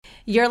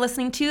You're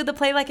listening to the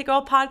Play Like a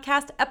Girl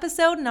podcast,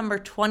 episode number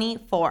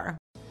 24.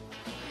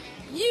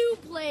 You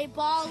play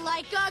ball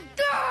like a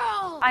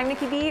girl! I'm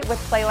Nikki B with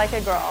Play Like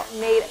a Girl,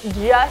 made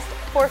just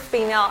for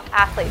female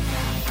athletes.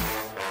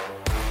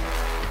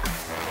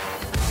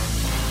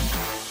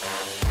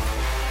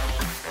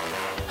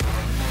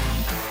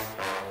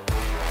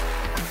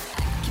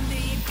 Can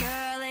be a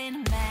girl in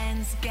a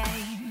man's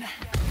game,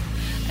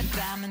 a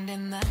diamond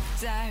in the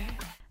dirt.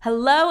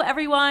 Hello,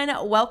 everyone.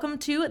 Welcome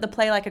to the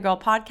Play Like a Girl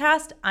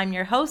podcast. I'm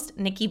your host,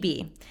 Nikki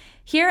B.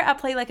 Here at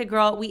Play Like a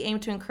Girl, we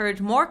aim to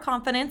encourage more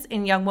confidence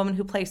in young women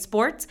who play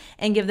sports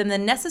and give them the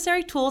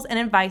necessary tools and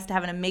advice to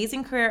have an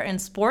amazing career in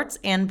sports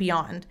and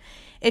beyond.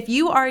 If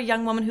you are a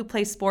young woman who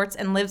plays sports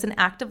and lives an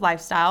active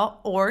lifestyle,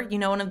 or you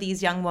know one of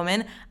these young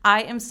women,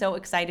 I am so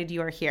excited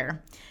you are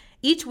here.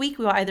 Each week,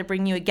 we will either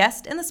bring you a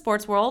guest in the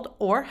sports world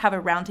or have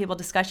a roundtable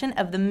discussion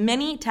of the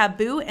many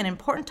taboo and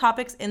important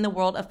topics in the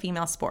world of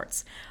female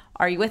sports.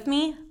 Are you with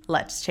me?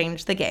 Let's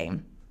change the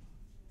game.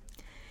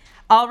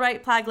 All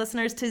right, Plag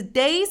listeners,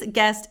 today's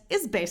guest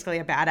is basically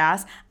a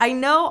badass. I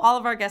know all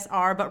of our guests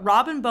are, but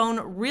Robin Bone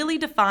really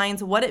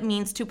defines what it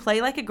means to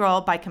play like a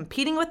girl by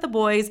competing with the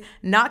boys,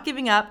 not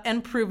giving up,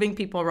 and proving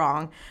people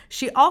wrong.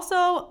 She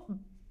also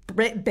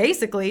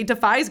basically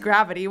defies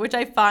gravity, which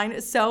I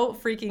find so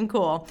freaking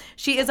cool.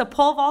 She is a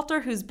pole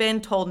vaulter who's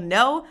been told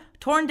no,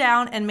 torn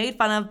down, and made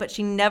fun of, but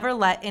she never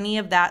let any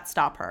of that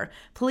stop her.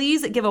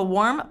 Please give a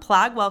warm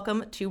Plag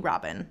welcome to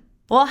Robin.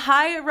 Well,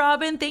 hi,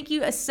 Robin. Thank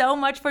you so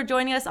much for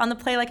joining us on the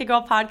Play Like a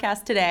Girl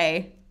podcast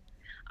today.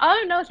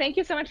 Oh, no, thank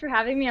you so much for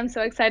having me. I'm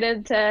so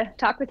excited to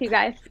talk with you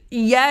guys.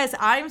 Yes,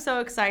 I'm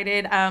so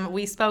excited.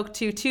 We spoke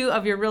to two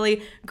of your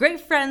really great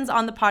friends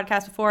on the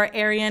podcast before,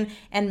 Arian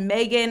and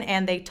Megan,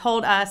 and they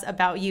told us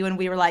about you, and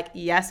we were like,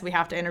 yes, we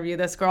have to interview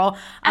this girl.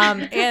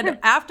 And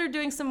after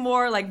doing some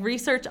more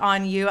research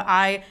on you,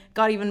 I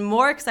got even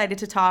more excited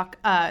to talk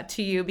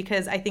to you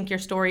because I think your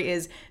story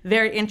is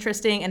very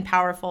interesting and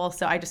powerful.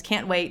 So I just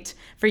can't wait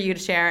for you to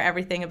share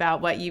everything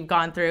about what you've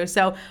gone through.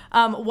 So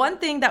one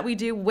thing that we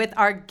do with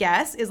our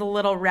guests is a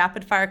little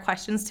rapid fire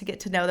questions to get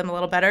to know them a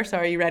little better. So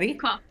are you ready?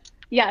 Cool.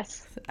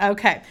 Yes.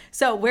 Okay.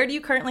 So where do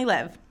you currently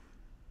live?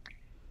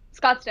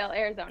 Scottsdale,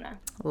 Arizona.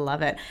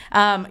 Love it.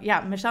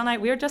 Yeah, Michelle and I,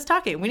 we were just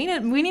talking. We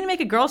need to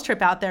make a girls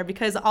trip out there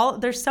because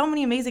there's so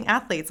many amazing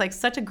athletes,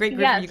 such a great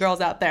group of you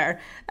girls out there.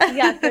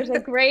 Yes, there's a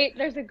great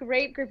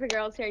group of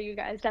girls here. You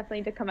guys definitely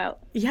need to come out.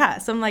 Yeah,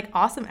 some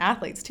awesome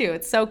athletes too.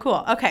 It's so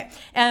cool. Okay.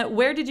 And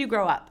where did you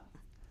grow up?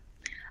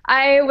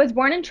 I was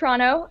born in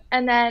Toronto,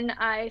 and then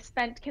I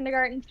spent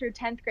kindergarten through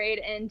 10th grade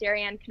in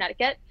Darien,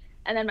 Connecticut,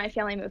 and then my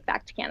family moved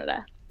back to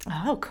Canada.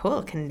 Oh,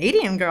 cool.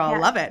 Canadian girl. Yeah. I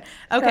love it.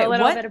 Okay. So a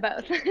little bit of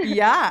both.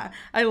 Yeah,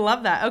 I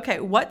love that.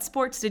 Okay. What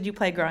sports did you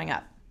play growing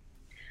up?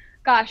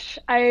 Gosh,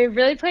 I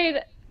really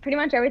played pretty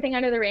much everything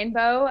under the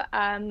rainbow.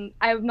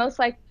 I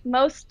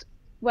most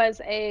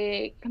was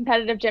a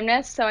competitive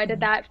gymnast, so I did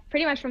that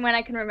pretty much from when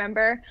I can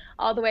remember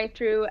all the way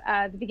through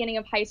the beginning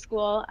of high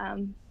school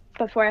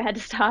before I had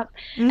to stop.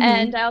 Mm-hmm.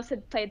 And I also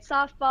played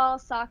softball,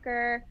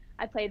 soccer.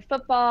 I played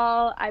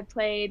football. I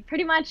played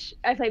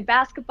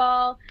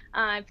basketball.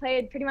 I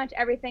played pretty much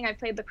everything. I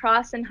played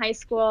lacrosse in high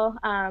school.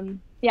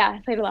 Yeah,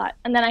 I played a lot.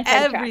 And then I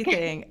played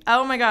everything. Track.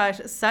 Oh my gosh,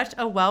 such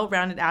a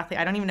well-rounded athlete.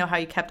 I don't even know how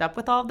you kept up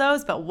with all of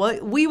those, but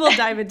we will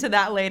dive into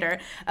that later.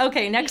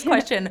 Okay, next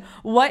question.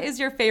 What is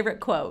your favorite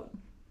quote?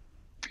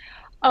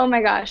 Oh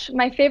my gosh,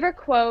 my favorite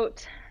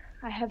quote,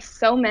 I have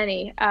so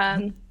many.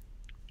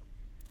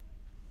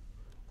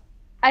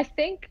 I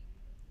think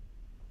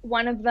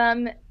one of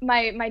them,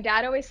 my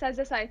dad always says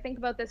this, I think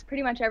about this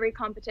pretty much every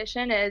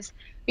competition, is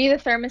be the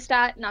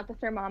thermostat, not the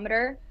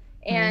thermometer.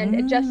 And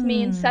it just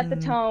means set the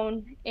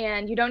tone,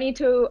 and you don't need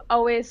to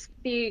always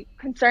be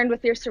concerned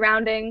with your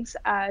surroundings.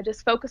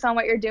 Just focus on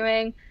what you're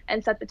doing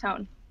and set the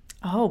tone.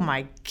 Oh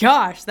my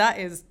gosh, that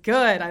is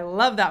good. I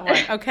love that one.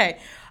 Okay.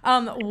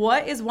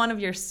 What is one of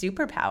your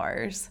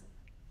superpowers?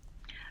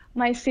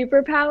 My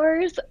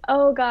superpowers?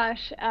 Oh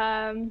gosh.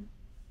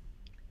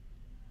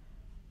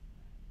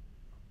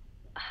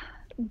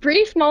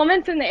 Brief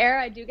moments in the air,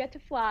 I do get to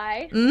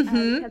fly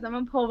because I'm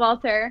a pole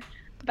vaulter,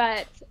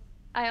 but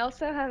I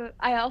also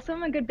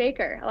am a good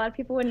baker. A lot of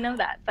people wouldn't know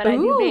that, but I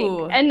do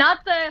bake, and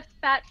not the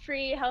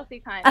fat-free,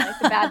 healthy kind, like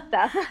the bad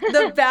stuff.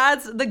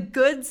 The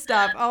good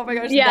stuff. Oh my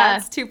gosh, yeah.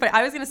 That's too funny.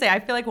 I was gonna say, I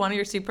feel like one of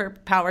your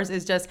superpowers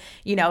is just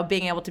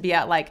being able to be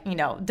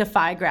at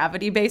defy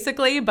gravity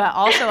basically, but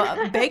also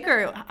a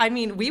baker. I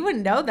mean, we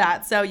wouldn't know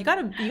that, so you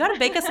gotta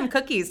bake us some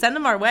cookies. Send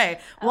them our way.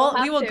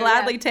 We will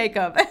gladly take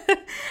them.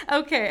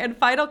 Okay, and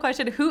final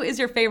question: who is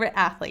your favorite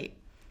athlete?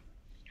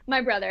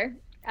 My brother.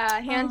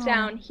 Hands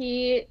down.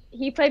 He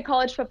played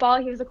college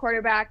football. He was a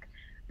quarterback,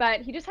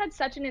 but he just had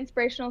such an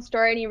inspirational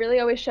story, and he really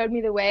always showed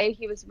me the way.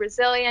 He was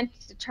resilient,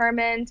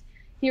 determined.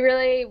 He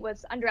really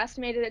was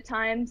underestimated at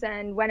times,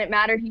 and when it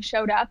mattered, he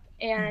showed up,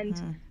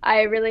 and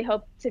I really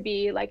hope to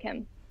be like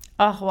him.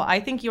 Oh, well, I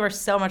think you are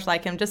so much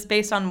like him just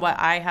based on what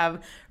I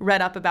have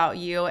read up about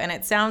you. And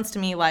it sounds to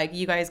me like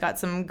you guys got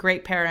some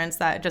great parents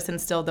that just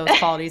instilled those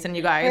qualities in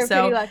you guys.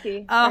 We're pretty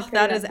lucky. Oh,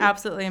 that is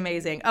absolutely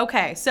amazing.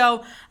 Okay.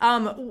 So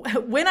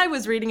when I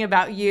was reading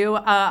about you,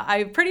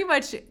 I pretty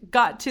much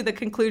got to the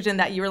conclusion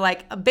that you were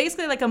like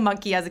basically like a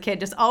monkey as a kid,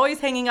 just always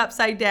hanging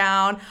upside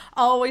down,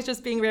 always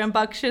just being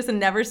rambunctious and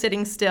never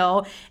sitting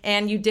still.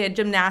 And you did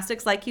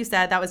gymnastics, like you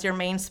said, that was your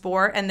main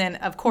sport. And then,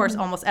 of course,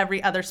 almost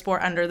every other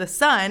sport under the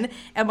sun.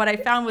 And what I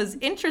found was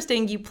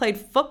interesting, you played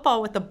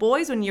football with the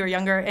boys when you were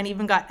younger and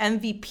even got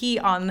MVP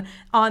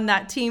on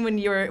that team when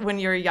you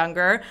were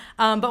younger.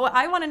 But what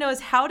I want to know is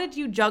how did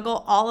you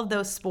juggle all of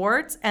those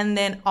sports and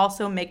then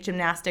also make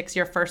gymnastics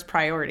your first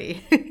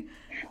priority?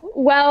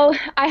 Well,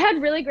 I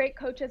had really great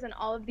coaches in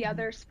all of the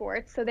other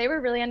sports, so they were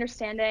really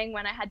understanding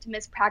when I had to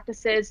miss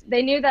practices.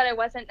 They knew that I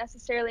wasn't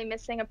necessarily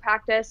missing a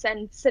practice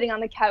and sitting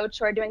on the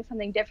couch or doing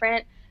something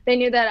different. They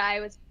knew that I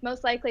was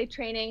most likely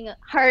training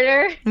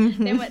harder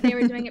than what they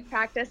were doing at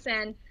practice.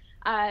 And,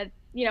 I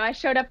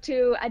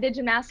did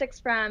gymnastics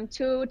from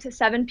 2 to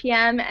 7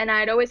 p.m. and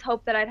I'd always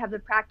hope that I'd have the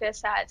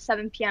practice at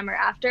 7 p.m. or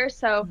after.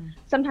 So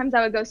sometimes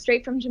I would go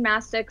straight from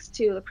gymnastics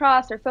to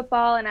lacrosse or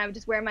football, and I would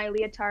just wear my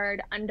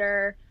leotard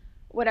under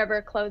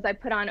whatever clothes I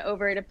put on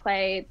over to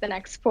play the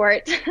next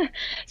sport.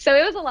 So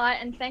it was a lot.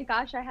 And thank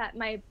gosh I had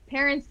my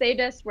parents, they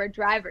just were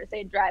drivers.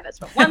 They'd drive us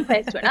from one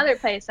place to another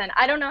place. And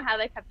I don't know how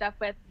they kept up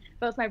with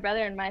both my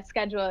brother and my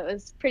schedule. It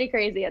was pretty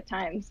crazy at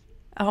times.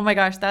 Oh my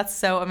gosh, that's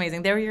so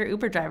amazing. They were your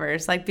Uber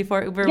drivers, like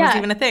before Uber was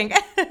even a thing.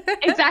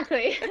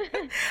 Exactly.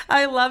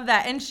 I love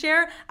that. And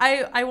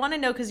I want to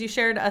know, because you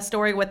shared a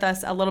story with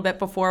us a little bit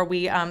before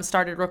we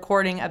started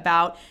recording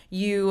about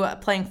you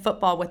playing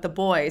football with the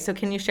boys. So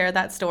can you share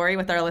that story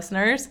with our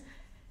listeners?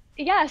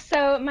 Yeah,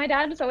 so my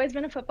dad has always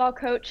been a football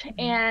coach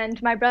and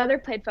my brother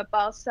played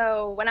football.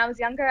 So when I was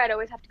younger, I'd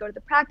always have to go to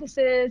the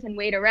practices and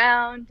wait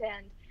around.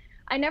 And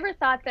I never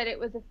thought that it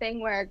was a thing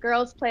where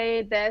girls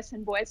played this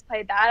and boys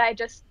played that. I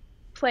just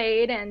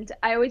played, and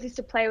I always used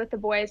to play with the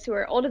boys who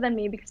were older than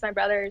me because my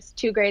brother's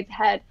 2 grades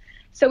ahead.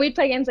 So we'd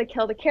play games like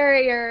Kill the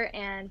Carrier,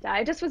 and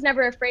I just was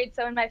never afraid.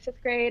 So in my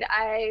 5th grade,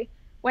 I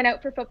went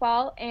out for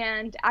football.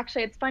 And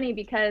actually, it's funny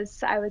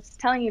because I was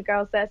telling you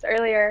girls this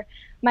earlier.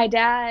 My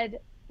dad,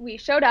 we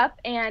showed up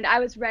and I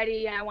was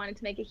ready and I wanted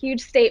to make a huge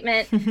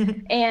statement.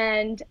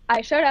 And I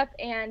showed up,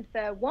 and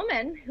the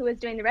woman who was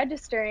doing the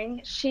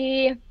registering,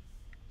 she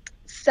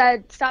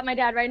stopped my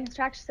dad right in his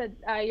tracks. She said,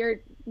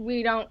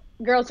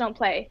 girls don't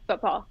play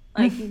football.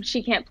 Like,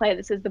 she can't play.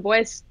 This is the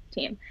boys'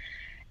 team.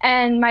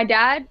 And my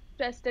dad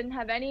just didn't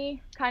have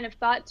any kind of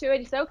thought to it.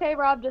 He said, okay,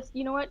 Rob, just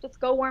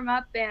go warm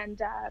up. And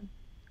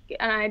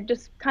I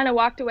just kind of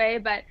walked away.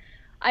 But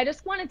I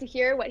just wanted to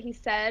hear what he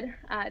said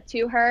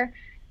to her,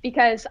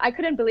 because I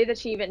couldn't believe that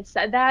she even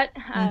said that.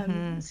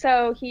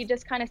 So he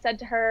just kind of said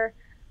to her,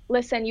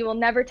 listen, you will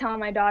never tell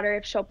my daughter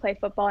if she'll play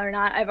football or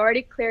not. I've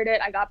already cleared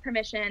it. I got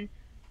permission.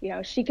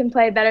 She can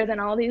play better than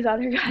all these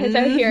other guys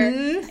out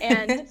here.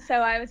 And so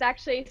I was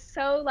actually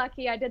so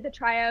lucky. I did the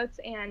tryouts,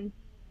 and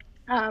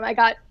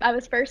I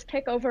was first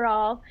pick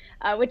overall,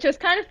 which was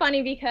kind of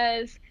funny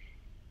because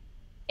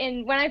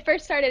when I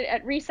first started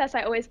at recess,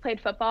 I always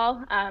played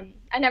football. I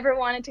never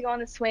wanted to go on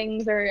the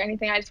swings or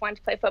anything. I just wanted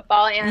to play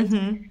football.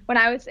 And when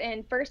I was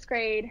in 1st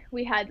grade,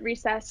 we had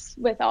recess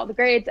with all the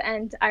grades.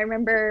 And I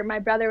remember my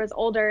brother was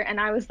older and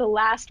I was the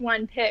last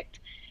one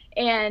picked.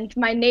 And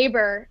my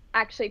neighbor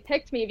actually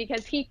picked me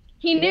because he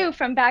knew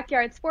from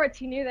backyard sports,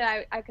 he knew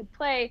that I could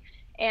play.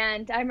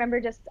 And I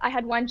remember I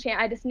had one chance.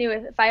 I just knew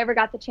if I ever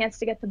got the chance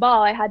to get the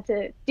ball, I had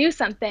to do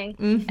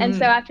something. And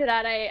so after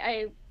that,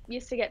 I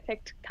used to get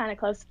picked kind of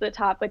close to the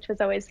top, which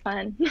was always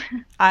fun.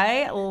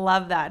 I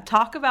love that.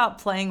 Talk about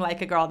playing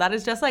like a girl. That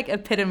is just like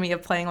epitome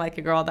of playing like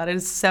a girl. That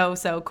is so,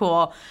 so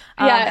cool.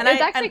 Yeah, and it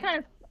was actually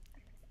kind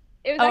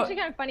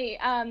of funny.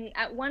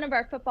 At one of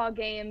our football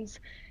games,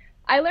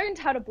 I learned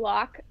how to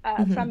block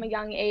from a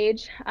young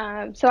age.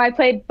 So I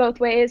played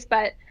both ways,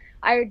 but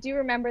I do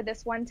remember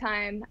this one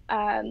time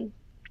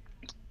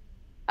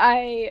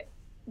I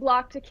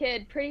blocked a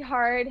kid pretty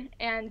hard,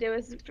 and it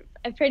was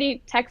a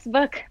pretty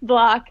textbook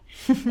block.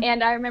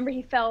 And I remember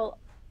he fell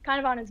kind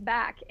of on his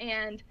back,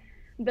 and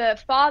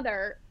the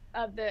father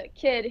of the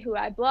kid who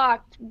I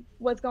blocked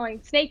was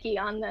going snaky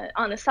on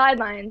the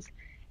sidelines.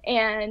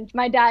 And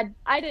my dad,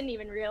 I didn't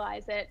even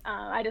realize it.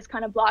 I just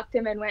kind of blocked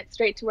him and went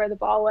straight to where the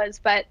ball was.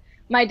 But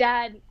my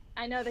dad,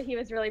 I know that he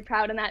was really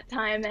proud in that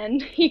time,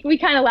 and we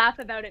kind of laugh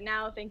about it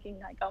now, thinking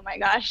like, oh my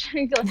gosh,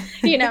 and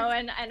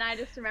I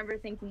just remember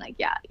thinking like,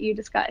 yeah, you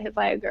just got hit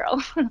by a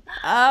girl. Oh,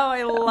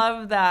 I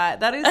love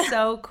that. That is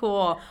so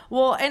cool.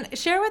 Well, and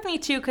share with me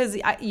too, because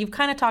you've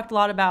kind of talked a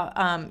lot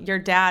about your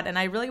dad, and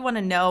I really want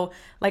to know,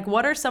 like,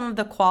 what are some of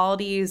the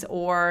qualities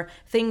or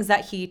things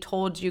that he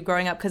told you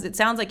growing up? Because it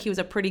sounds like he was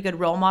a pretty good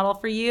role model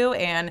for you,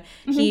 and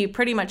he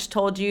pretty much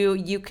told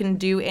you can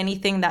do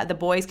anything that the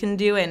boys can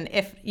do, and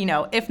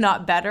if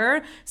not better.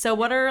 So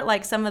what are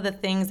like some of the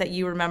things that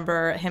you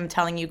remember him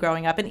telling you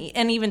growing up,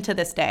 and even to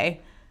this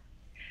day?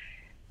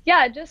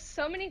 Yeah, just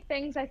so many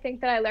things I think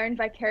that I learned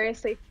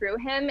vicariously through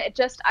him.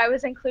 I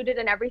was included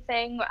in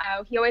everything.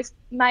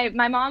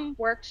 My mom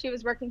worked, she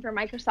was working for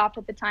Microsoft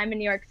at the time in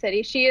New York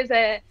City. She is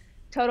a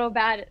total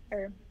bad,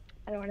 or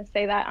I don't want to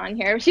say that on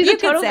here. She's a You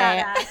could total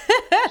say badass.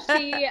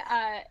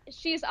 it.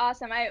 She's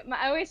awesome. I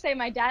always say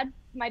my dad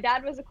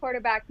was a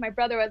quarterback, my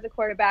brother was a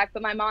quarterback,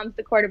 but my mom's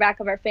the quarterback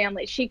of our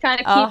family. She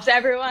kind of keeps Oh, love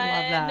everyone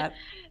that.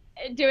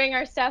 doing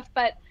our stuff.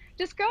 But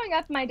just growing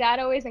up, my dad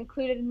always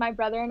included my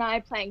brother and I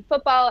playing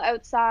football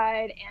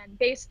outside and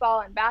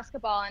baseball and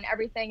basketball and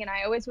everything. And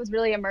I always was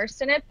really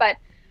immersed in it. But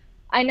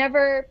I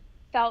never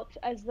felt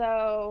as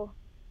though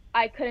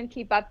I couldn't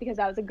keep up because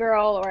I was a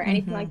girl or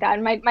anything like that.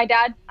 And my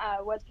dad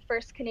was the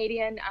first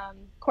Canadian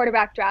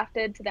quarterback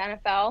drafted to the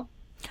NFL.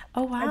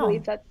 Oh, I wow.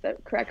 believe that's the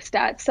correct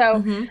stat.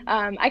 So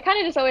I kind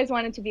of just always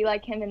wanted to be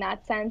like him in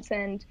that sense,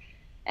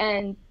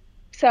 and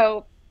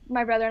so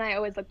my brother and I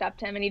always looked up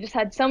to him, and he just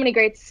had so many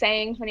great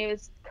sayings when he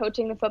was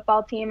coaching the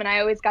football team, and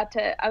I was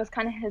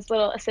kind of his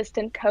little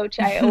assistant coach.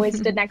 I always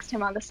stood next to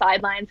him on the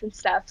sidelines and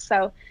stuff.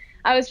 So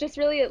I was just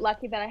really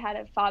lucky that I had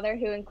a father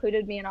who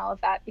included me in all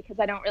of that because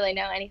I don't really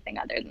know anything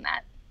other than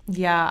that.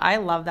 Yeah, I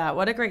love that.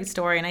 What a great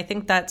story. And I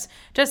think that's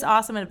just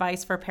awesome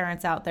advice for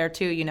parents out there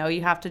too. You know,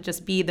 you have to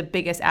just be the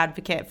biggest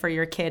advocate for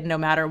your kid no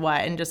matter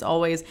what, and just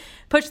always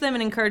push them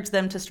and encourage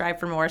them to strive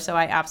for more. So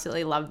I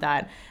absolutely love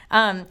that.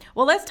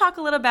 Well, let's talk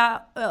a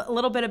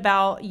little bit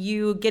about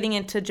you getting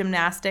into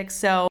gymnastics.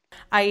 So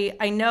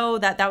I know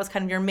that was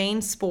kind of your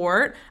main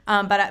sport,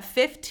 but at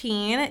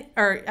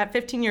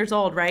 15 years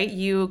old, right,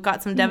 you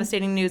got some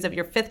devastating news of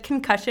your fifth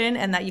concussion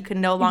and that you could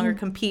no longer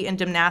compete in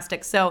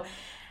gymnastics. So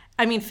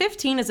I mean,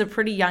 15 is a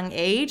pretty young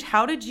age.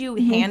 How did you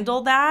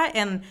handle that?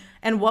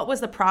 And what was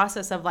the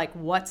process of like,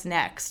 what's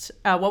next?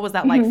 What was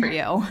that like for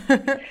you?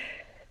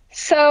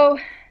 So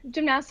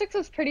gymnastics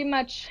was pretty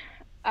much,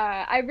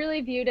 I really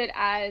viewed it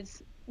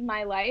as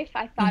my life.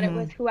 I thought it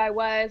was who I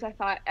was.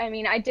 I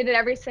mean, I did it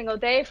every single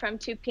day from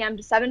 2 p.m.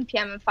 to 7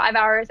 p.m. in 5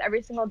 hours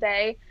every single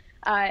day.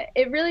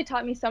 It really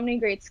taught me so many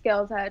great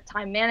skills,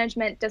 time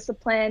management,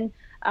 discipline.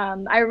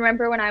 I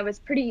remember when I was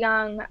pretty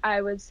young,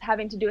 I was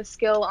having to do a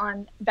skill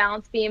on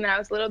balance beam and I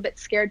was a little bit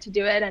scared to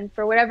do it. And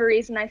for whatever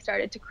reason, I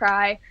started to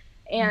cry.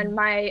 And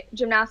my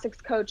gymnastics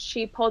coach,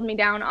 she pulled me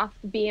down off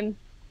the beam.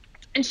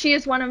 And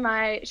she's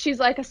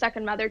like a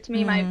second mother to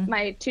me.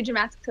 My two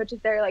gymnastics coaches,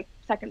 they're like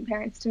second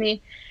parents to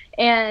me.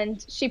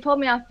 And she pulled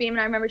me off beam.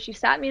 And I remember she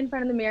sat me in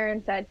front of the mirror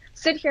and said,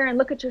 sit here and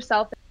look at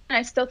yourself. And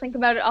I still think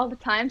about it all the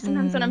time.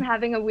 Sometimes when I'm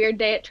having a weird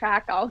day at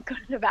track, I'll go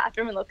to the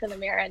bathroom and look in the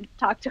mirror and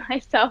talk to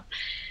myself.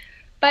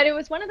 But it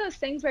was one of those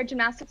things where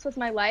gymnastics was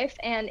my life.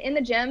 And in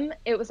the gym,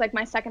 it was like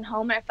my second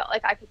home. And I felt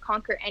like I could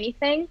conquer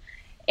anything.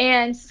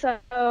 And so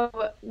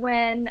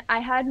when I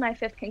had my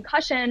fifth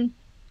concussion,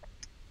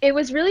 it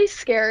was really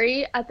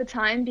scary at the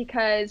time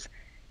because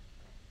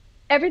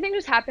everything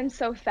just happened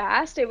so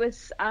fast. It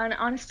was on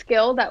a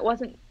skill that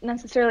wasn't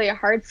necessarily a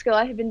hard skill.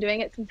 I had been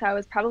doing it since I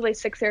was probably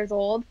 6 years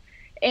old.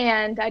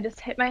 And I just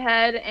hit my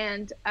head.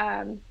 And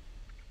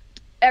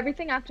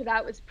everything after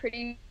that was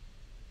pretty,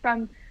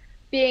 from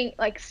being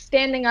like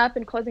standing up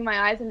and closing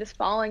my eyes and just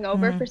falling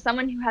over. For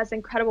someone who has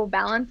incredible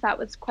balance, that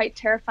was quite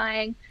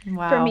terrifying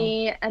for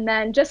me. And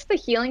then just the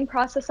healing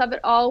process of it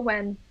all,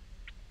 when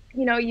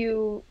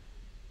you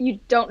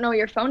don't know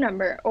your phone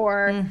number,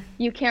 or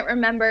you can't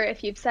remember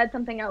if you've said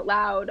something out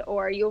loud,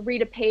 or you'll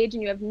read a page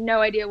and you have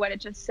no idea what it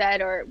just said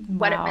or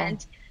what it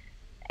meant.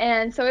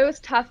 And so it was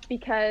tough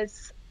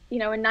because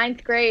in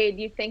ninth grade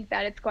you think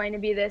that it's going to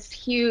be this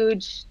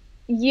huge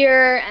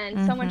year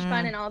and so much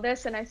fun and all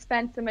this, and I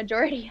spent the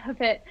majority of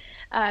it,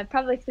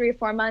 probably 3 or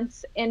 4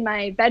 months, in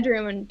my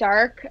bedroom in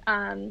dark,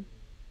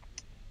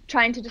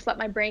 trying to just let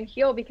my brain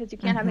heal because you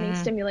can't have any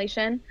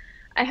stimulation.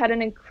 I had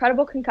an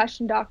incredible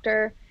concussion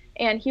doctor,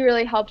 and he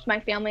really helped my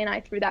family and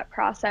I through that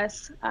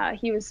process.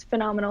 He was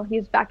phenomenal.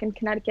 He's back in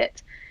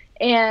Connecticut.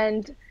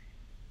 And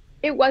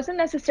it wasn't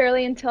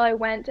necessarily until I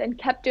went and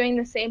kept doing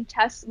the same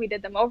tests. We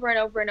did them over and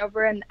over and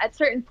over, and at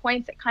certain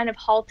points it kind of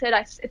halted.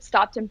 It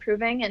stopped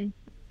improving. And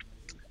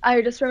I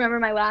just remember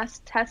my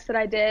last test that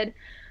I did,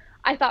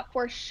 I thought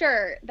for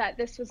sure that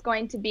this was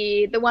going to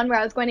be the one where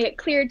I was going to get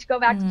cleared to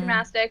go back to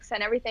gymnastics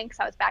and everything, because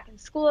I was back in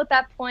school at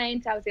that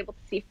point. I was able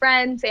to see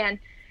friends, and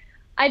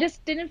I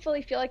just didn't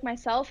fully feel like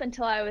myself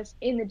until I was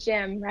in the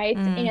gym, right?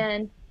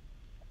 And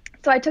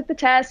so I took the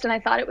test and I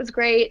thought it was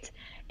great.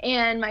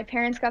 And my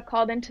parents got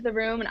called into the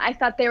room, and I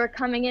thought they were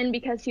coming in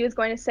because he was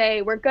going to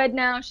say, we're good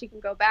now, she can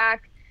go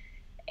back.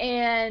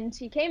 And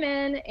he came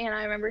in, and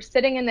I remember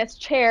sitting in this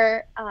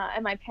chair,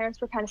 and my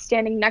parents were kind of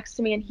standing next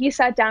to me, and he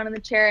sat down in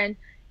the chair,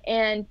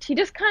 and he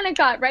just kind of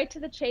got right to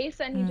the chase,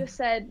 and he just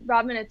said,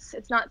 Robin,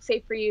 it's not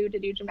safe for you to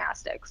do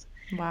gymnastics.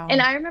 Wow.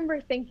 And I remember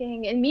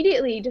thinking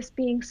immediately, just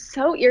being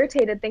so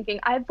irritated, thinking,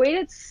 I've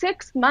waited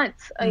 6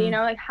 months,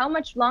 like how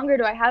much longer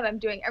do I have? I'm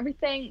doing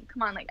everything.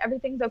 Come on, like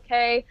everything's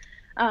okay.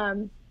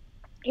 I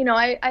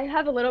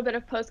have a little bit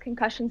of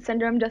post-concussion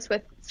syndrome just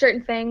with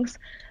certain things.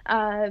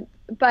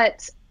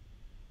 But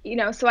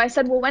so I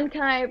said, well, when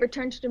can I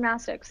return to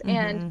gymnastics?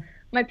 And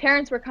my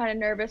parents were kind of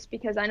nervous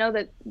because I know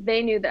that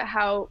they knew that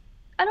how,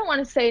 I don't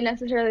want to say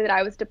necessarily that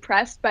I was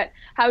depressed, but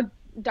how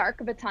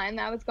dark of a time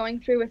I was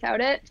going through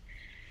without it.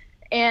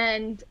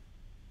 And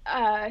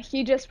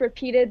he just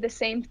repeated the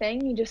same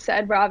thing. He just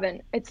said,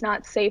 Robin, it's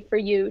not safe for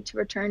you to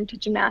return to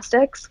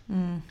gymnastics.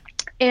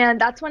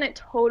 And that's when it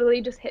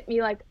totally just hit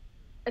me like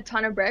a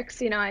ton of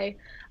bricks. You know,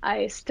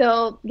 I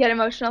still get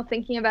emotional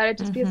thinking about it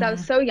just because I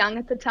was so young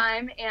at the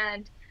time,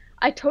 and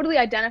I totally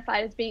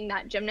identified as being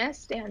that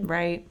gymnast. And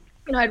Right.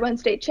 you know, I'd won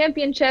state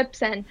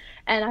championships, and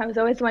I was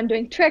always the one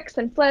doing tricks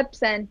and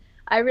flips, and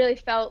I really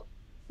felt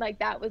like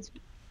that was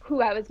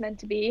who I was meant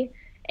to be.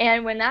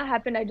 And when that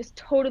happened, I just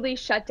totally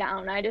shut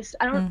down. I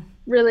don't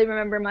really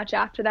remember much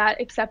after that,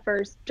 except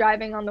for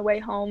driving on the way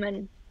home.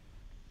 And,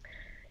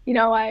 you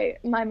know,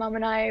 my mom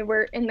and I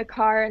were in the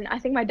car, and I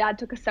think my dad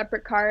took a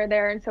separate car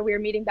there. And so we were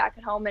meeting back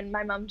at home, and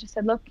my mom just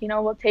said, look, you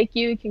know, we'll take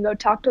you. You can go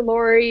talk to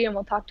Lori, and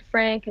we'll talk to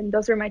Frank. And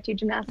those were my two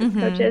gymnastics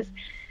coaches.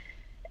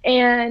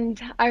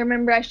 And I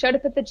remember I showed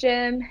up at the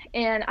gym,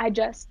 and I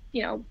just,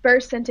 you know,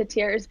 burst into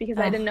tears because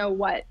I didn't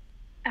know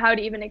how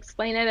to even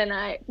explain it.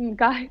 And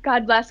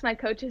God bless my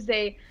coaches.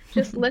 They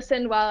just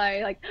listened while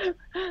I like,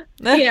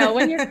 you know,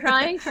 when you're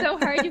crying so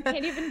hard, you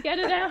can't even get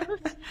it out.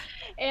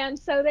 And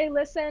so they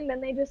listened,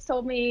 and they just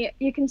told me,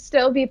 you can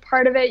still be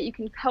part of it. You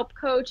can help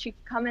coach. You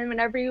can come in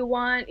whenever you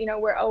want. You know,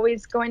 we're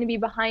always going to be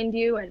behind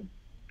you.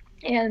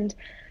 And,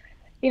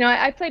 you know,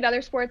 I played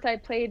other sports.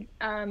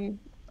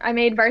 I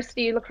made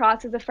varsity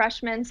lacrosse as a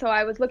freshman, so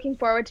I was looking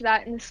forward to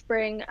that in the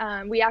spring.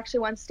 We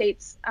actually won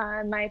states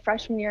my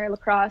freshman year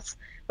lacrosse,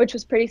 which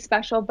was pretty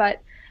special,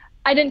 but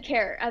I didn't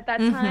care at that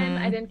time.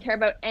 I didn't care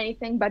about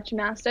anything but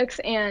gymnastics,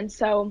 and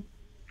so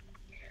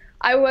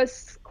I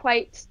was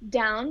quite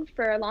down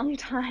for a long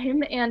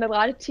time and a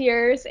lot of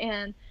tears.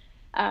 And,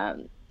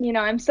 you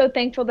know, I'm so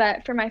thankful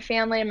that for my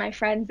family and my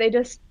friends, they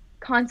just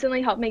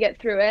constantly helped me get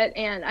through it.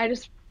 And I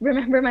just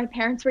remember my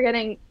parents were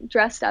getting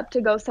dressed up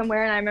to go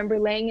somewhere, and I remember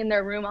laying in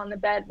their room on the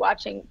bed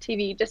watching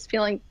TV, just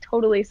feeling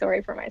totally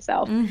sorry for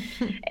myself.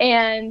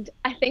 And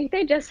I think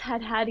they just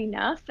had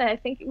enough. I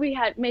think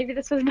maybe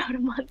this was about a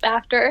month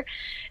after,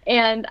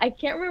 and I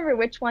can't remember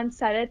which one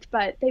said it,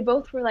 but they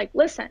both were like,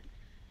 listen,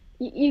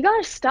 you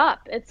gotta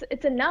stop. It's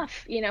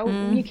enough. You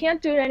know, you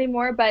can't do it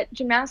anymore, but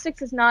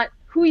gymnastics is not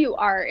who you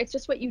are. It's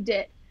just what you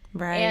did.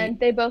 Right. And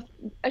they both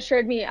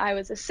assured me I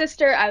was a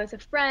sister, I was a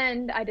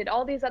friend, I did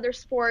all these other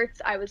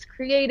sports, I was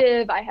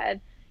creative, I had,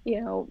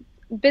 you know,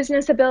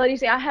 business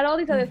abilities. I had all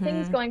these other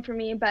things going for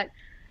me, but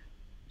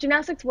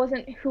gymnastics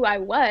wasn't who I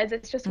was.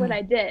 It's just what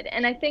I did.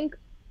 And I think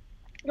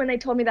when they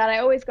told me that, I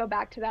always go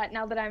back to that.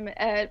 Now that I'm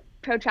a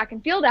pro track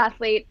and field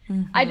athlete,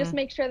 I just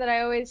make sure that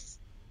I always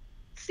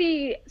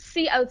see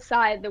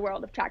outside the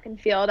world of track and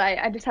field.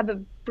 I just have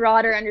a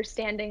broader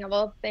understanding of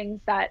all the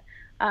things that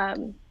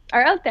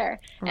are out there.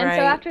 And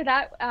so after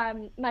that,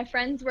 my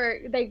friends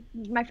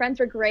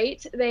were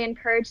great. They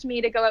encouraged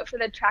me to go out for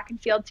the track and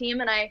field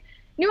team, and I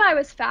knew I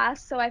was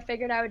fast, so I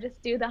figured I would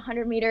just do the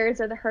 100 meters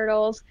or the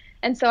hurdles.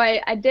 And so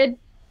I did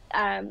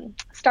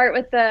start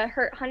with the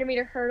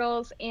 100-meter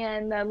hurdles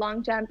and the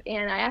long jump,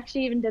 and I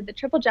actually even did the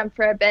triple jump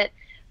for a bit.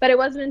 But it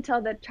wasn't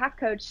until the track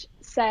coach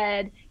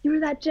said, you were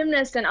that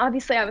gymnast, and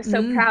obviously I was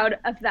so proud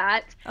of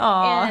that.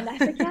 Aww. And I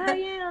said, yeah, I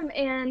am.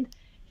 And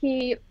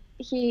he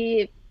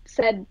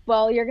said,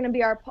 well, you're going to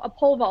be a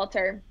pole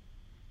vaulter.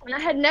 And I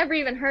had never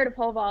even heard of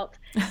pole vault,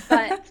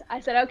 but I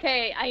said,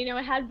 okay, I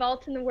had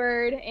vault in the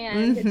word,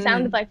 and it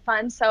sounded like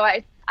fun. So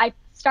I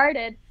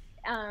started,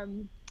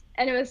 and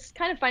it was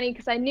kind of funny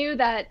because I knew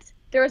that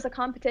there was a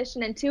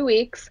competition in 2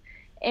 weeks,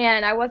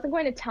 and I wasn't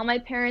going to tell my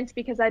parents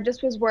because I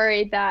just was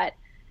worried that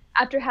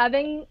after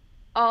having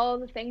all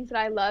the things that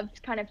I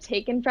loved kind of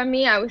taken from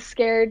me, I was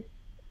scared,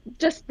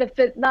 just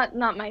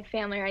not my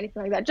family or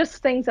anything like that,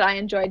 just things that I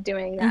enjoyed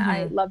doing that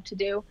I loved to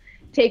do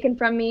taken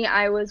from me.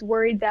 I was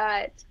worried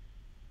that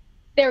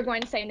they were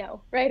going to say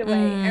no right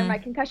away, or my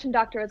concussion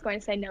doctor was going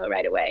to say no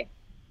right away.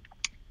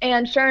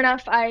 And sure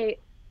enough, I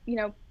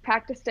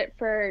practiced it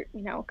for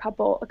a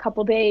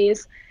couple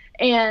days,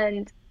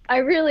 and I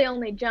really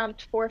only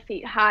jumped 4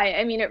 feet high.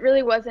 I mean, it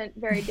really wasn't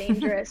very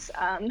dangerous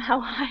how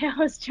high I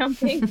was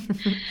jumping.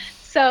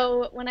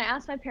 So when I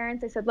asked my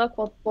parents, they said, look,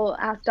 we'll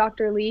ask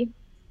Dr. Lee.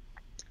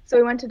 So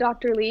we went to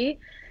Dr. Lee,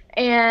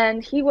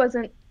 and he was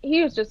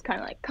just kind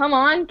of like, come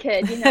on,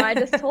 kid. I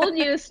just told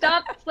you to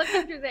stop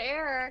flipping through the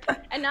air,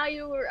 and now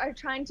you are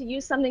trying to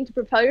use something to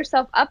propel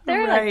yourself up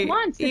there. Right. Like, come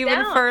on, sit even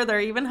down. further,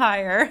 even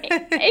higher.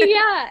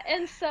 Yeah.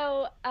 And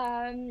so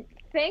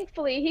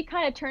thankfully, he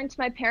kind of turned to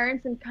my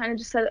parents and kind of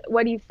just said,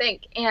 what do you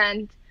think?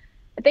 And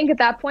I think at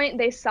that point,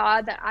 they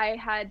saw that I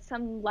had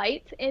some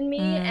light in me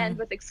and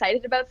was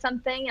excited about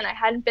something, and I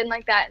hadn't been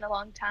like that in a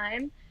long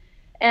time.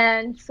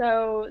 And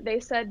so they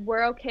said,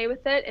 we're okay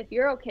with it if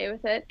you're okay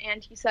with it.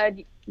 And he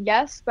said,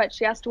 yes, but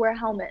she has to wear a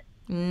helmet.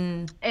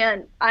 And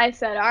I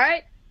said, all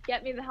right,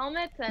 get me the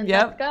helmets and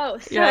Yep. let's go.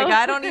 So, You're like,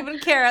 I don't even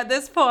care at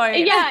this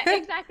point. yeah,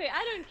 exactly.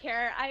 I don't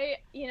care.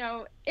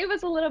 It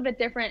was a little bit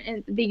different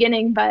in the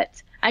beginning,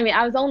 but I mean,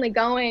 I was only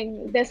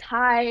going this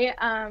high,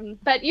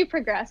 but you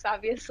progress,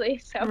 obviously.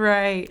 So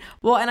Right.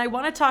 Well, and I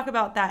want to talk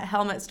about that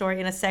helmet story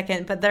in a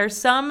second, but there's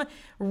some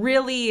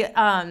really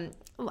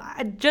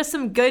just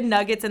some good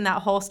nuggets in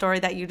that whole story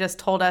that you just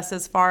told us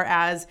as far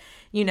as,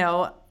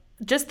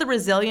 just the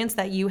resilience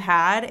that you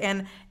had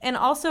and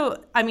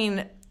also, I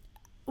mean,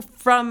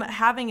 from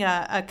having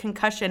a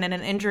concussion and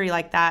an injury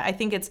like that, I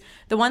think it's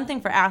the one thing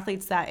for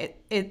athletes that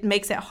it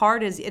makes it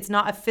hard is it's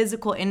not a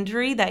physical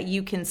injury that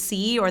you can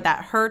see or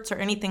that hurts or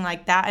anything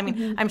like that. I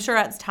mean, I'm sure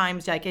at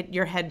times like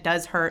your head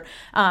does hurt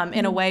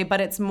in a way, but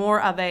it's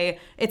more of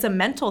it's a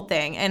mental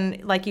thing.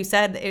 And like you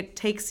said, it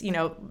takes,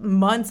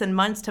 months and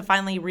months to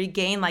finally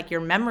regain like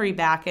your memory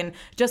back and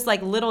just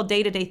like little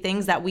day-to-day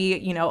things that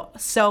we,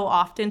 so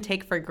often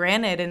take for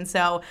granted. And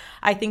so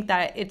I think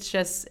that it's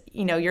just,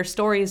 your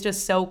story is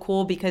just so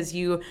cool because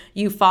you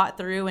fought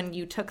through and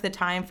you took the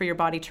time for your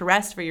body to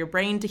rest, for your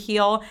brain to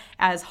heal.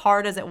 As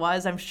hard as it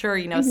was, I'm sure,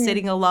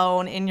 sitting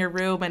alone in your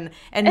room and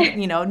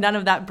none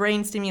of that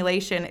brain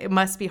stimulation, it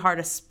must be hard,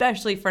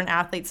 especially for an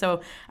athlete.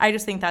 So I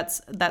just think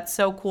that's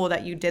so cool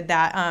that you did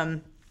that.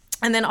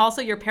 And then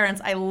also your parents,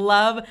 I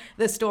love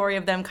the story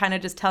of them kind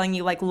of just telling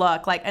you like,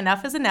 look, like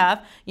enough is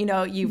enough.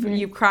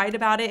 You've cried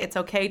about it. It's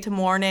okay to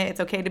mourn it. It's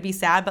okay to be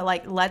sad, but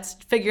like, let's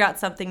figure out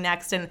something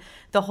next. And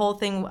the whole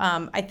thing,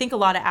 I think a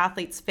lot of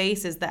athletes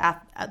face is the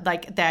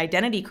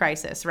identity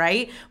crisis,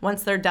 right?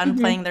 Once they're done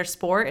playing their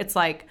sport, it's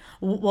like,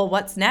 well,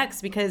 what's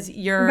next? Because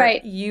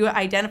you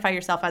identify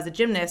yourself as a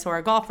gymnast or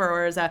a golfer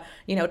or as a,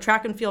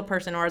 track and field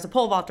person or as a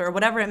pole vaulter or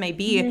whatever it may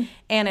be.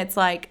 And it's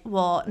like,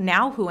 well,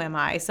 now who am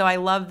I? So I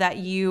love that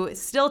you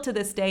still to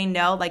this day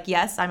know, like,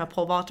 yes, I'm a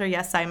pole vaulter.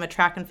 Yes, I'm a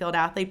track and field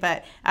athlete.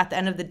 But at the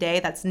end of the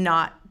day, that's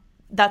not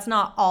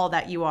all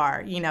that you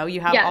are. You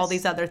have all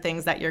these other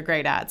things that you're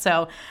great at.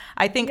 So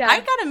I think I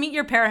got to meet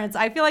your parents.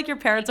 I feel like your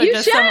parents are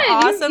just some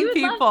awesome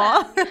people.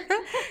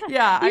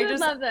 Yeah. I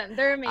just love them.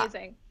 They're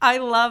amazing. I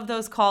love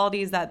those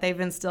qualities that they've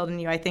instilled in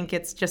you. I think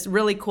it's just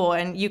really cool.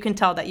 And you can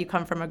tell that you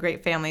come from a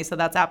great family. So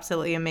that's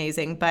absolutely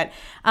amazing. But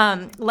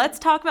let's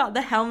talk about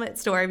the helmet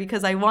story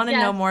because I want to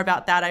know more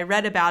about that. I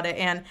read about it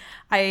and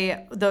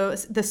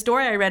the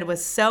story I read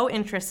was so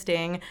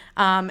interesting.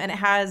 And it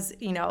has,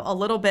 a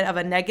little bit of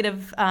a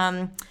negative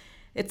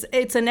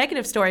it's a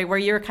negative story where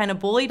you're kind of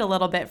bullied a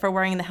little bit for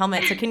wearing the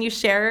helmet. So can you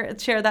share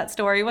that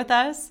story with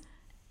us?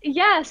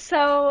 Yeah,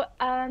 so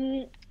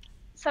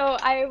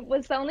I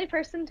was the only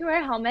person to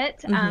wear a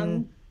helmet,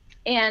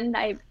 and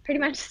I pretty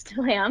much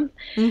still am.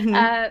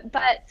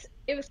 But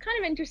it was kind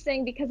of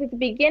interesting because at the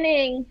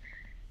beginning,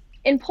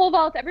 in pole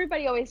vault,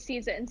 everybody always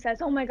sees it and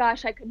says, oh my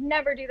gosh, I could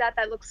never do that.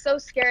 That looks so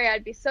scary.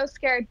 I'd be so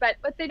scared. But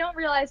what they don't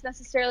realize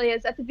necessarily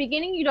is at the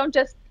beginning, you don't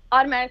just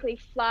automatically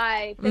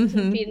fly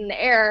 15 feet in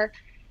the air.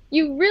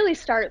 You really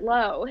start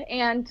low.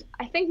 And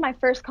I think my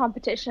first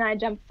competition, I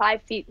jumped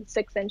 5 feet and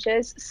 6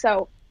 inches.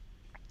 So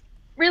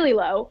really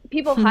low.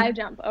 People high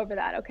jump over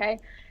that, okay?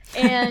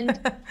 And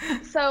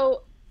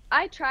so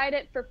I tried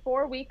it for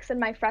 4 weeks in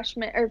my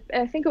freshman, or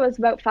I think it was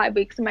about 5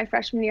 weeks in my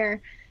freshman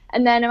year.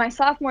 And then in my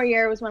sophomore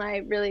year was when I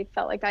really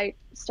felt like I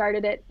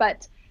started it.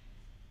 But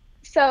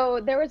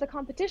so there was a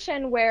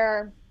competition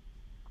where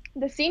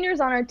the seniors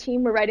on our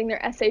team were writing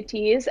their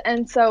SATs.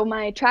 And so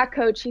my track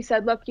coach, he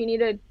said, look, you need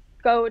to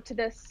go to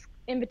this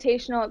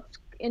invitational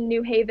in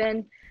New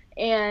Haven,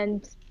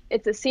 and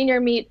it's a senior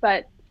meet,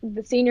 but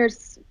the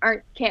seniors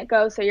can't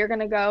go, so you're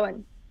going to go.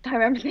 And I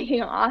remember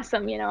thinking,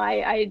 awesome,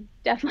 I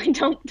definitely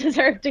don't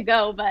deserve to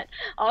go, but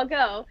I'll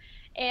go.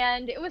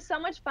 And it was so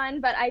much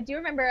fun. But I do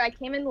remember I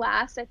came in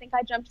last. I think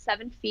I jumped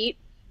 7 feet.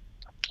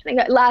 I think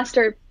last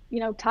or,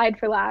 tied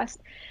for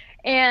last.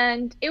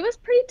 And it was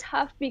pretty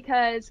tough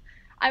because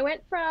I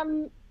went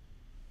from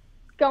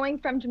going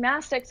from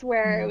gymnastics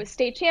where it was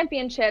state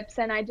championships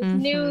and I just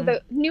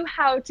knew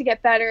how to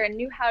get better and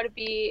knew how to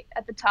be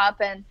at the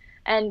top.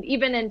 And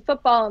even in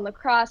football and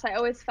lacrosse, I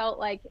always felt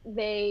like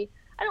I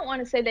don't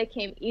want to say they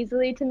came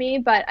easily to me,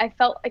 but I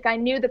felt like I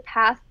knew the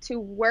path to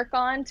work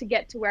on to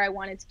get to where I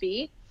wanted to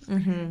be.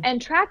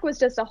 And track was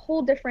just a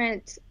whole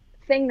different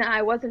thing that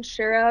I wasn't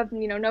sure of.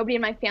 Nobody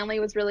in my family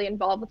was really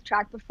involved with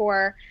track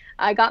before.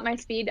 I got my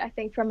speed, I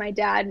think, from my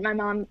dad. My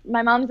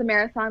mom's a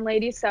marathon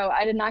lady, so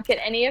I did not get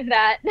any of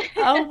that.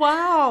 Oh,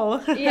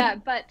 wow. Yeah,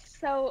 but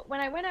so when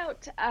I went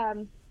out,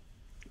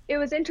 it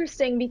was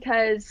interesting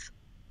because,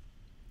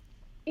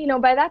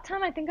 by that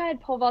time, I think I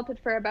had pole vaulted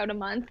for about a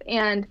month,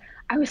 and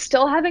I was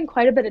still having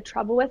quite a bit of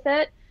trouble with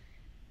it.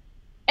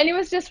 And it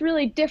was just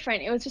really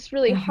different. It was just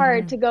really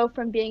hard to go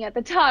from being at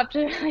the top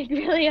to like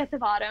really at the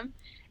bottom.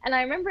 And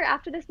I remember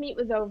after this meet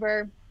was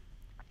over,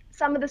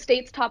 some of the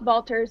state's top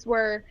vaulters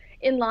were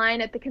in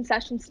line at the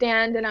concession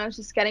stand, and I was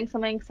just getting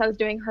something because I was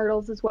doing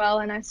hurdles as well.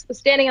 And I was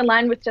standing in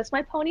line with just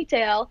my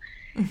ponytail.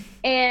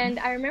 And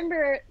I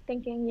remember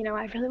thinking,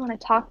 I really want to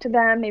talk to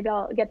them. Maybe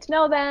I'll get to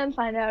know them,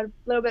 find out a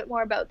little bit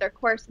more about their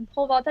course in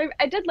pole vault.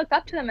 I did look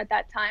up to them at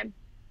that time.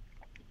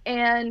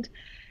 And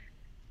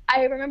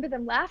I remember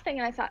them laughing,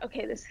 and I thought,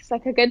 okay, this is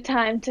like a good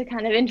time to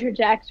kind of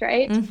interject,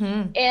 right?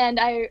 And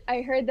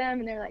I heard them,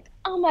 and they're like,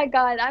 oh my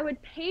God, I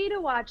would pay to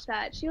watch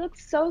that. She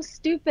looks so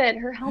stupid.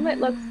 Her helmet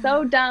looks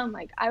so dumb.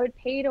 Like, I would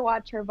pay to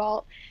watch her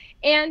vault.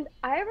 And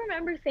I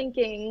remember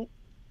thinking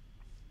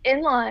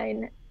in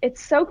line,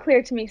 it's so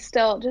clear to me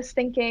still, just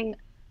thinking,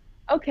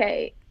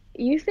 okay,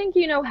 you think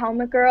you know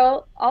Helmet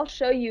Girl? I'll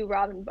show you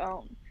Robin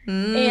Bone.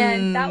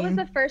 And that was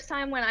the first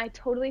time when I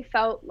totally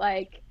felt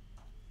like,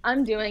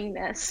 I'm doing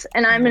this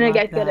and I'm going to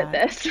get good at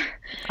this.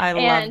 I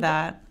love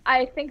that.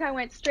 I think I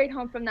went straight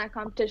home from that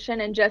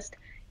competition, and just,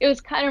 it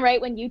was kind of right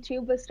when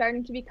YouTube was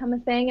starting to become a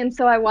thing. And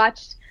so I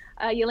watched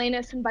Yelena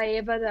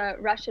Symbayeva, the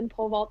Russian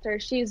pole vaulter.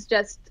 She's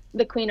just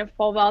the queen of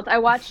pole vault. I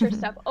watched her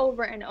stuff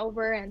over and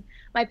over, and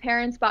my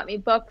parents bought me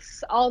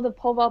books, all the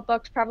pole vault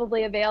books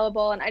probably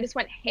available. And I just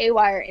went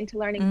haywire into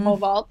learning pole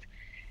vault.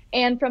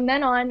 And from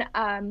then on,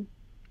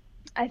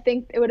 I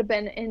think it would have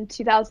been in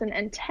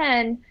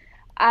 2010,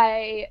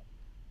 I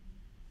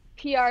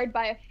PR'd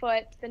by a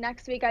foot. The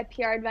next week I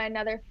PR'd by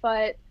another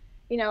foot.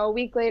 You know, a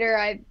week later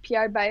I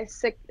PR'd by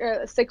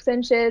 6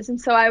 inches. And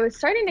so I was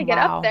starting to get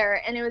up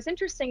there. And it was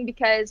interesting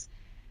because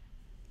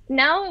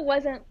now it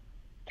wasn't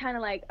kind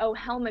of like, oh,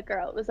 Helmet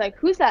Girl. It was like,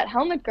 who's that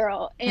Helmet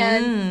Girl?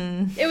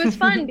 And it was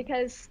fun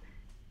because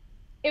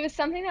it was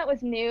something that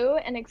was new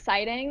and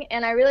exciting.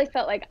 And I really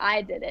felt like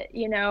I did it,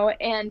 you know.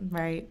 And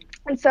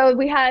so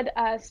we had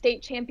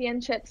state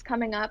championships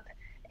coming up,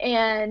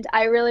 and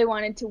I really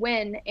wanted to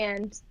win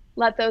and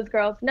let those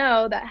girls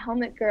know that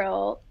Helmet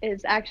Girl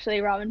is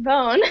actually Robin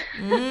Bone.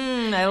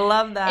 I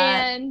love that.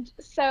 And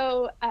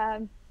so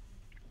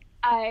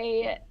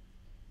I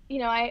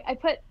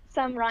put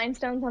some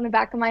rhinestones on the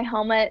back of my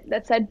helmet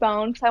that said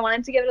Bone, because I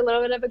wanted to give it a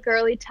little bit of a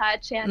girly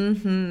touch.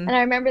 And and I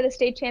remember the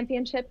state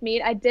championship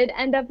meet, I did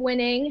end up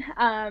winning,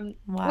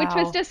 which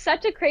was just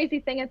such a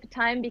crazy thing at the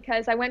time,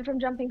 because I went from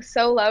jumping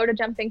so low to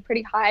jumping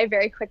pretty high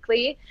very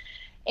quickly.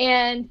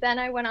 And then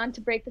I went on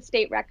to break the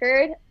state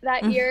record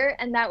that year.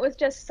 And that was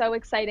just so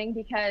exciting,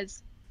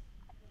 because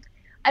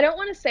I don't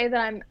want to say that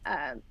I'm,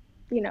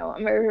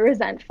 I'm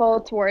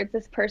resentful towards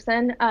this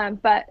person,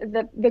 but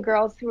the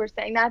girls who were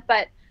saying that,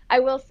 but I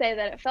will say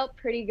that it felt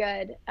pretty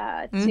good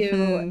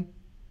to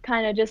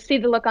kind of just see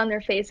the look on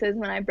their faces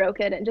when I broke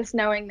it, and just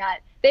knowing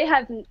that they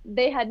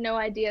had no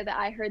idea that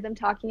I heard them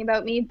talking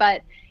about me,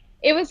 but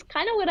it was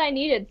kind of what I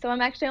needed. So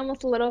I'm actually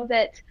almost a little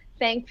bit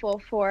thankful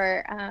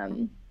for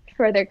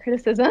their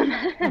criticism.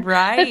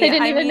 Right. That they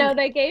didn't even know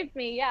they gave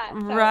me. Yeah.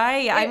 So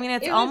right. I mean,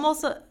 it's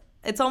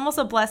almost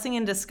a blessing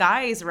in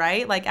disguise,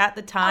 right? Like at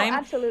the time. Oh,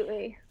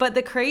 absolutely. But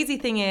the crazy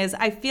thing is,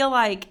 I feel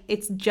like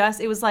it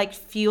was like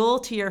fuel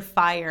to your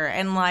fire.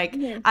 And like,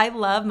 I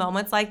love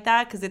moments like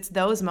that, because it's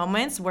those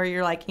moments where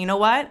you're like, you know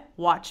what?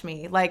 Watch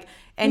me. Like,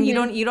 and you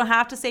don't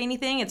have to say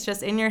anything. It's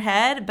just in your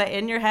head. But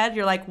in your head,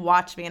 you're like,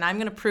 watch me. And I'm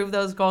going to prove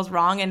those girls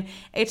wrong. And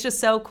it's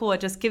just so cool.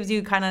 It just gives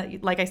you kind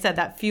of, like I said,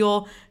 that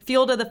fuel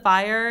to the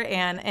fire,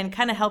 and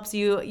kind of helps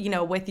you,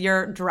 with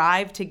your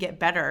drive to get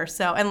better.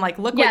 So, and like,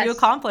 look what you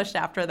accomplished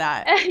after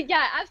that.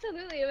 Yeah,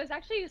 absolutely. It was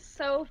actually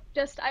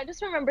I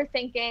just remember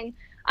thinking,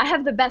 I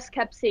have the best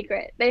kept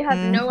secret. They have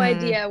no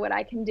idea what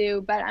I can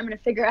do, but I'm going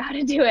to figure out how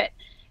to do it.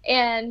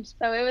 And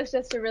so it was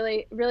just a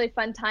really, really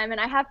fun time. And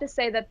I have to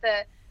say that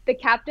the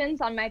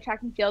captains on my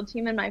track and field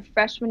team in my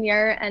freshman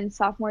year and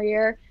sophomore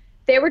year,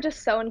 they were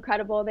just so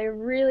incredible. They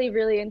really,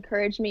 really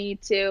encouraged me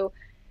to,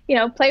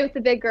 play with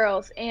the big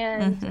girls.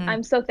 And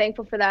I'm so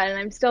thankful for that. And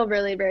I'm still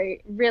really,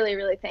 very, really,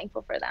 really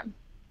thankful for them.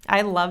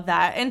 I love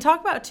that. And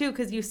talk about too,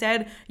 because you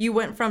said you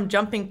went from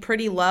jumping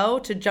pretty low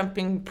to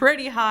jumping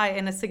pretty high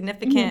in a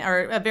significant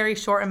or a very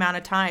short amount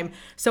of time.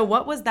 So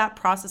what was that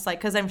process like?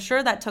 Because I'm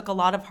sure that took a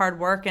lot of hard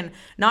work, and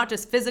not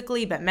just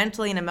physically, but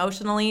mentally and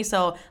emotionally.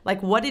 So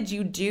like, what did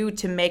you do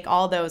to make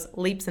all those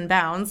leaps and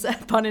bounds,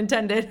 pun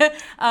intended,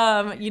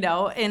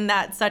 in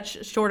that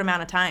such short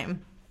amount of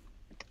time?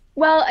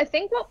 Well, I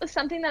think what was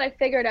something that I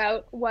figured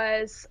out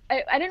was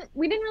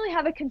we didn't really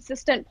have a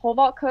consistent pole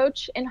vault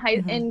coach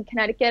in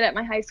Connecticut at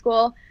my high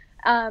school.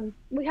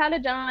 We had a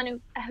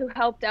gentleman who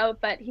helped out,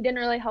 but he didn't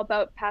really help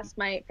out past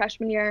my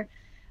freshman year.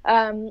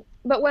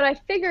 But what I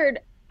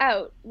figured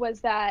out was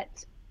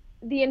that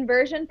the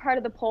inversion part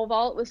of the pole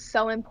vault was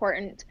so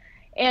important.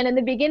 And in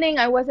the beginning,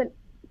 I wasn't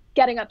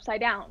getting upside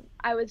down.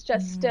 I was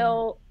just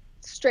still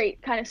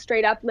kind of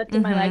straight up,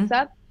 lifting my legs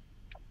up.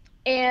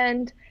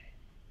 And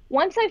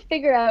once I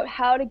figured out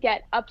how to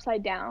get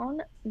upside down,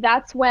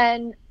 that's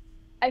when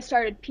I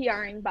started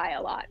PRing by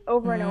a lot,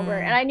 over and over.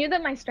 And I knew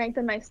that my strength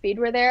and my speed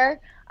were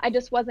there. I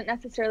just wasn't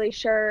necessarily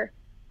sure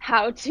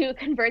how to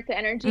convert the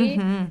energy.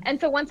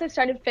 And so once I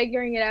started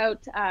figuring it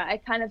out,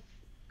 I kind of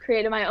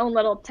created my own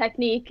little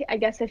technique, I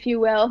guess, if you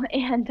will,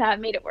 and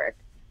made it work.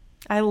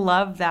 I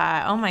love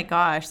that. Oh my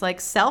gosh.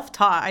 Like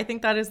self-taught. I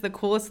think that is the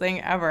coolest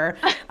thing ever.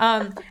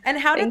 And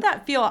how did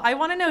that feel? I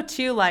want to know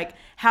too, like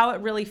how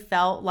it really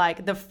felt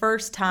like the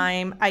first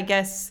time, I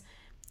guess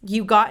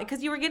you got,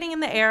 because you were getting in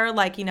the air,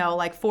 like,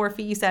 like 4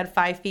 feet, you said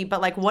 5 feet,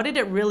 but like, what did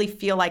it really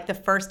feel like the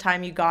first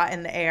time you got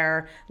in the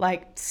air,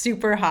 like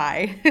super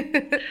high?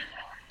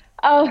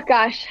 Oh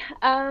gosh.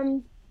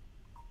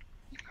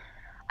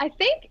 I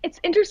think it's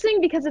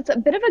interesting because it's a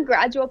bit of a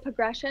gradual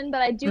progression,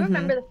 but I do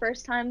remember the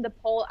first time the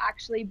pole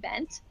actually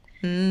bent,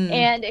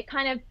 and it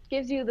kind of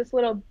gives you this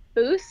little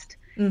boost.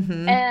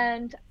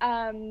 And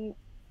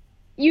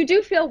you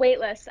do feel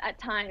weightless at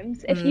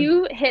times. If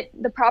you hit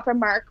the proper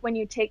mark when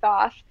you take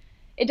off,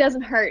 it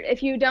doesn't hurt.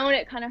 If you don't,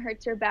 it kind of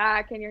hurts your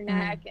back and your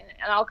neck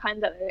and all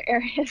kinds of other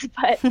areas.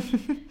 But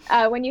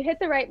when you hit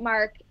the right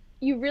mark,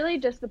 you really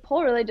just, the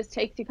pole really just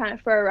takes you kind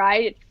of for a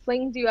ride. It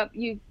flings you up,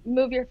 you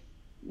move your,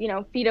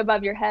 feet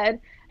above your head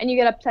and you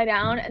get upside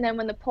down. And then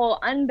when the pole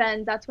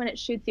unbends, that's when it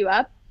shoots you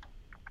up.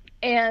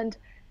 And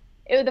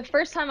it was the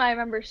first time I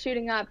remember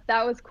shooting up.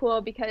 That was cool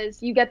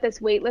because you get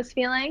this weightless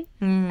feeling.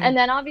 And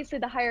then obviously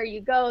the higher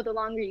you go, the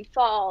longer you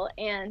fall.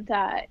 And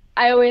I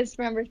always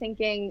remember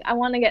thinking, I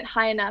want to get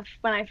high enough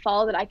when I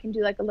fall that I can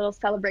do like a little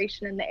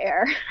celebration in the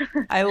air.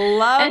 I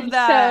love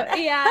that. So,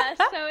 yeah,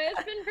 so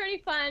it's been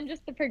pretty fun,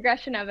 just the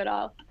progression of it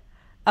all.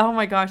 Oh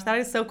my gosh, that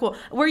is so cool.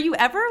 Were you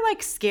ever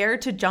like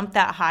scared to jump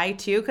that high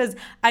too? Because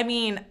I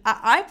mean,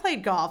 I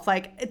played golf.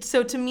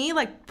 So to me,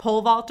 like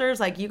pole vaulters,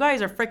 like you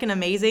guys are freaking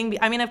amazing.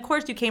 I mean, of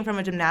course you came from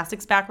a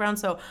gymnastics background,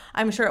 so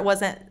I'm sure it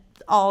wasn't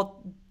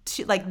all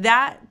too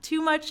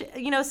much,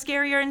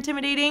 scary or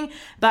intimidating.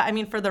 But I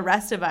mean, for the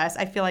rest of us,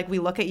 I feel like we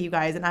look at you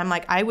guys and I'm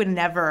like, I would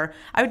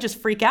just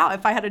freak out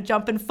if I had to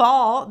jump and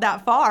fall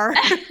that far.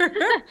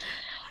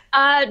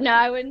 No,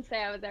 I wouldn't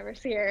say I was ever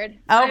scared.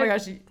 Oh my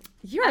gosh.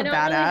 You're a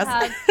badass.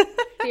 I don't really have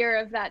fear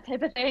of that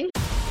type of thing.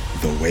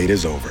 The wait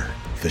is over.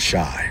 The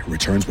Chi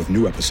returns with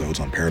new episodes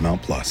on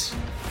Paramount+.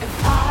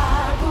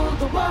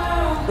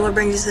 What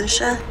brings you to the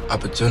Chi?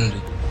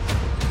 Opportunity.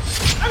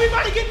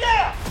 Everybody get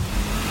down!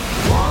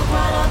 Walk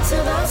right up to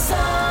the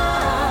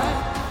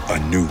side. A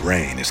new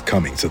reign is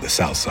coming to the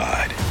South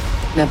Side.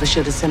 Never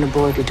should have sent a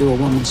boy to do a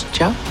woman's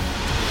job.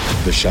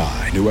 The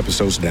Chi. New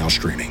episodes now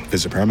streaming.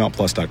 Visit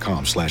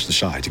ParamountPlus.com/The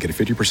Chi to get a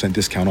 50%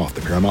 discount off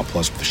the Paramount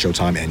Plus with the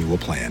Showtime annual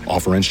plan.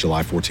 Offer ends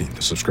July 14th.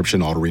 The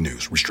subscription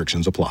auto-renews.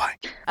 Restrictions apply.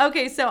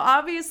 Okay, so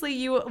obviously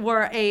you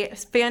were a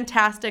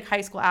fantastic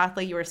high school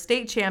athlete. You were a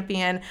state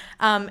champion.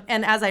 And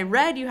as I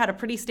read, you had a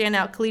pretty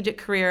standout collegiate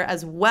career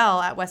as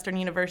well at Western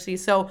University.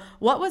 So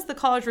what was the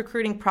college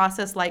recruiting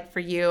process like for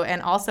you?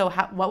 And also,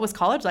 what was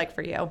college like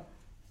for you?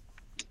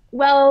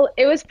 Well,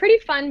 it was pretty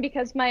fun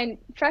because my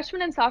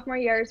freshman and sophomore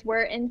years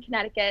were in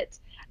Connecticut.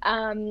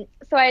 So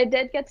I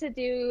did get to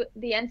do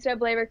the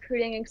NCAA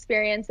recruiting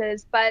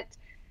experiences, but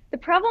the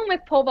problem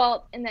with pole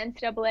vault in the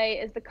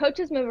NCAA is the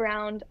coaches move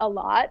around a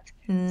lot.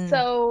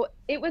 So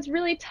it was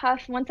really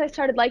tough. Once I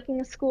started liking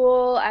the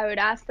school, I would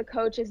ask the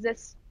coach,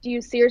 do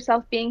you see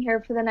yourself being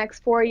here for the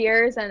next 4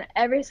 years? And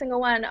every single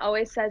one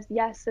always says,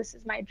 yes, this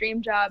is my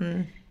dream job.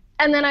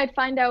 And then I'd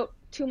find out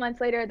 2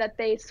 months later that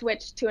they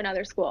switched to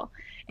another school.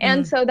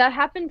 And so that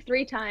happened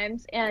 3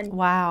 times. And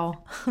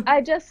wow.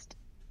 I just,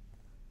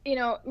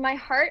 my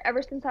heart,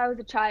 ever since I was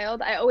a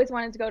child, I always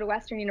wanted to go to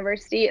Western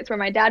University. It's where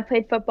my dad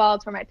played football.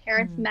 It's where my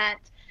parents met.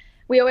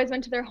 We always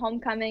went to their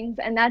homecomings,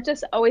 and that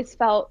just always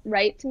felt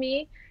right to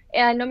me.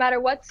 And no matter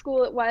what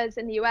school it was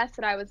in the U.S.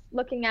 that I was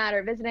looking at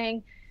or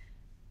visiting,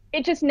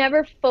 it just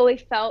never fully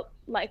felt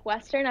like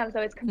Western. I was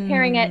always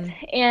comparing it.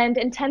 And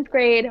in 10th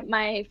grade,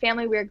 my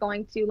family, we were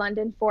going to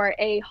London for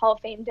a Hall of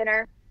Fame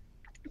dinner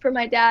for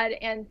my dad.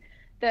 And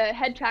the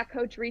head track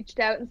coach reached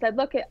out and said,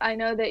 look, I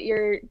know that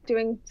you're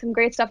doing some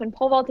great stuff in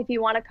pole vault. If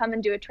you want to come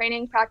and do a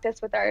training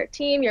practice with our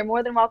team, you're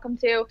more than welcome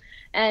to,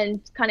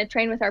 and kind of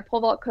train with our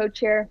pole vault coach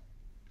here.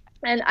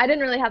 And I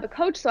didn't really have a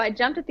coach, so I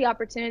jumped at the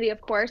opportunity, of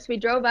course. We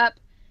drove up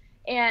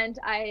and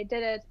I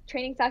did a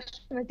training session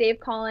with Dave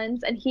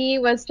Collins, and he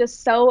was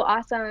just so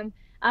awesome.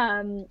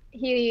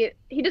 He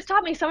just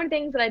taught me so many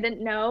things that I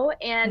didn't know,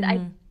 and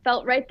I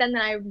felt right then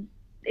that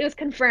it was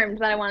confirmed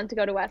that I wanted to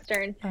go to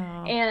Western.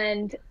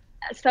 And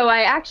so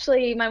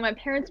when my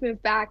parents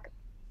moved back,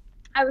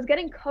 I was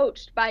getting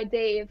coached by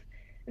Dave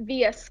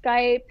via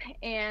Skype,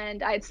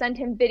 and I'd send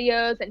him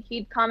videos and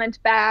he'd comment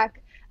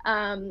back.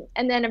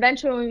 And then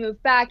eventually when we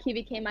moved back, he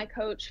became my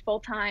coach full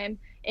time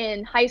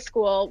in high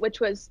school, which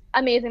was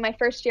amazing. My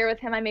first year with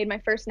him, I made my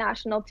first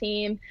national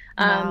team.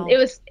 Wow. It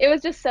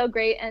was just so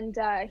great. And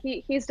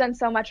he's done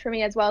so much for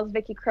me, as well as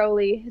Vicky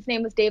Crowley. His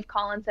name was Dave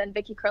Collins, and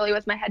Vicky Crowley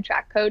was my head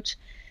track coach.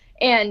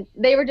 And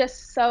they were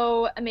just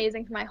so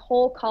amazing for my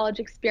whole college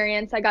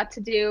experience. I got to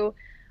do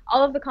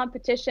all of the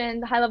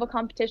competitions, the high-level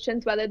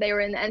competitions, whether they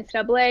were in the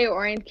NCAA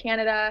or in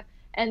Canada,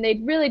 and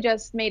they really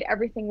just made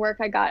everything work.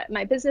 I got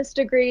my business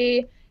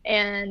degree,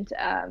 and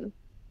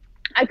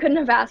I couldn't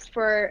have asked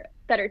for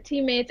better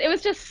teammates. It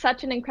was just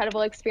such an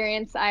incredible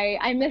experience.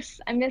 I miss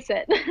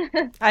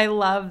it. I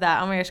love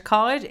that. Oh my gosh,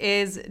 college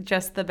is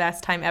just the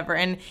best time ever.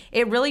 And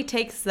it really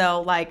takes,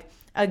 though,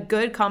 a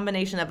good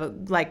combination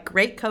of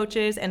great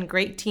coaches and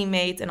great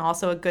teammates, and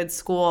also a good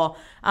school.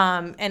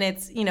 And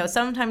it's,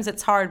 sometimes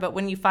it's hard, but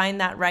when you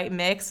find that right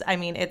mix, I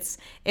mean, it's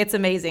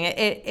amazing.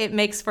 It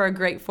makes for a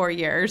great 4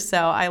 years. So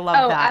I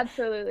love that. Oh,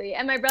 absolutely.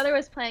 And my brother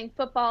was playing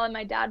football, and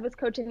my dad was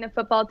coaching the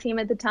football team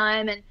at the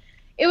time. And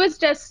it was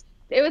just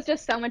it was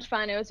just so much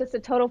fun. It was just a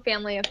total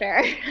family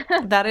affair.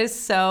 That is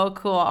so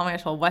cool. Oh my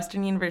gosh, well,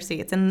 Western University,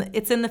 it's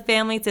in the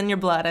family, it's in your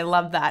blood. I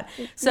love that.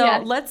 So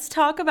Yes. let's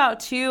talk about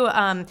too,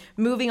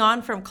 moving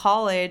on from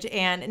college,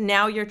 and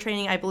now you're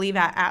training, I believe,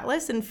 at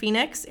Atlas in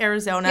Phoenix,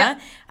 Arizona.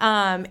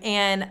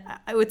 And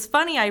it's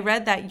funny, I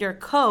read that your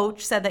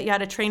coach said that you had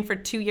to train for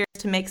 2 years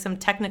to make some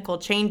technical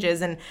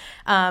changes. And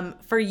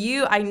for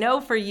you, I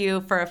know for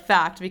you for a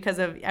fact, because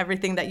of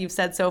everything that you've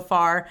said so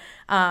far,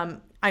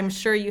 I'm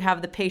sure you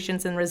have the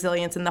patience and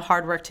resilience and the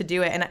hard work to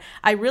do it. And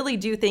I really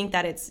do think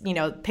that it's,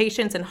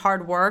 patience and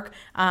hard work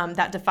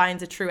that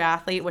defines a true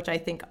athlete, which I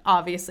think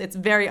obviously it's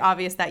very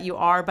obvious that you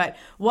are. But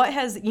what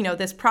has,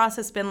 this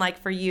process been like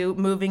for you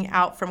moving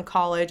out from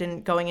college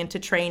and going into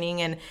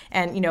training and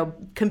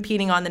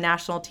competing on the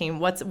national team?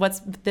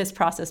 What's this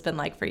process been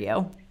like for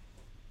you?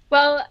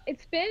 Well,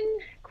 it's been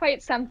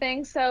quite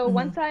something. So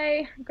once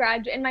I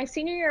graduated, in my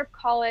senior year of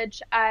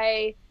college,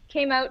 I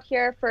came out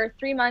here for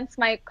 3 months.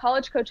 My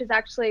college coaches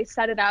actually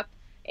set it up,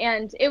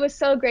 and it was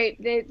so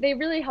great. They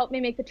really helped me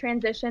make the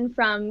transition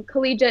from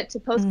collegiate to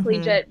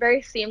post-collegiate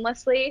very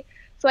seamlessly.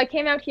 So I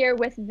came out here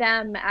with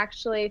them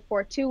actually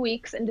for 2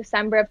 weeks in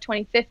December of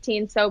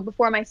 2015. So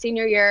before my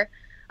senior year,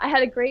 I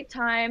had a great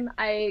time.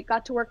 I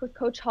got to work with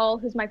Coach Hull,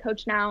 who's my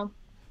coach now,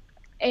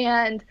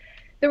 and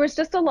there was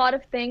just a lot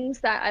of things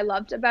that I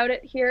loved about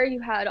it here. You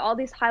had all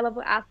these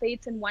high-level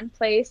athletes in one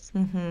place.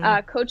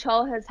 Coach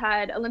Hull has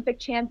had Olympic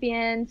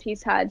champions.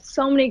 He's had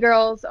so many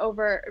girls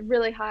over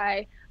really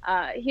high.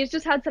 He's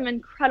just had some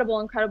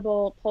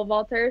incredible pole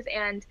vaulters.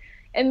 And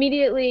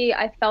immediately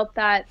I felt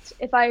that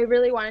if I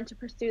really wanted to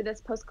pursue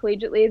this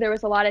post-collegiately, there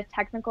was a lot of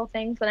technical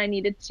things that I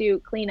needed to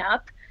clean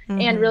up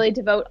and really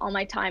devote all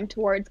my time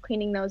towards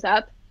cleaning those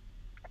up.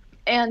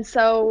 And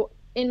so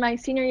in my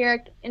senior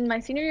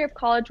year of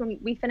college, when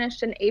we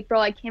finished in April,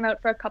 I came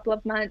out for a couple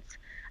of months.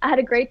 I had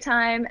a great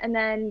time, and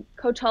then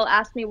Coach Hull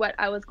asked me what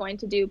I was going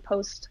to do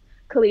post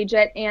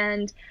collegiate,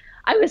 and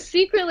I was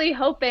secretly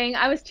hoping,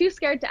 I was too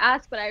scared to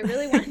ask, but I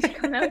really wanted to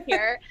come out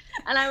here,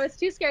 and I was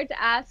too scared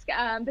to ask,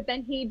 but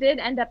then he did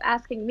end up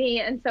asking me,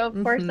 and so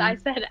of course I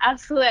said,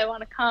 absolutely, I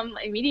want to come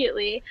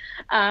immediately.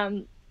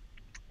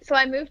 So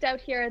I moved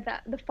out here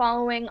the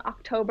following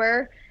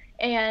October,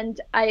 and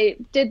I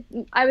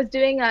was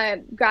doing a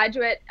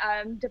graduate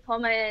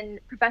diploma in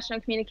professional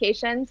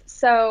communications.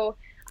 So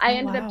I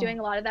ended up doing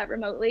a lot of that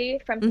remotely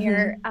from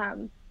here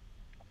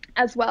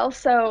as well.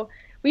 So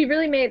we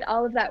really made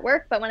all of that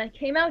work. But when I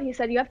came out, he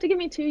said, you have to give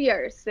me 2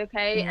 years.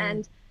 Okay.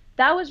 And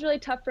that was really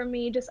tough for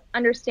me, just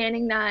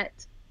understanding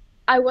that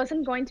I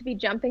wasn't going to be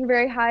jumping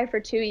very high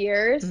for 2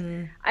 years.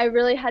 I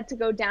really had to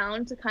go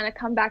down to kind of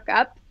come back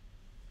up.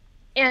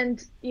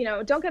 And,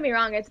 don't get me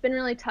wrong, it's been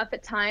really tough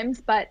at times,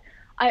 but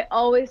I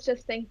always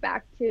just think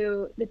back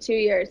to the 2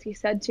 years. He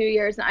said 2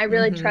 years, and I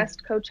really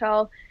trust Coach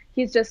Hull.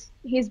 He's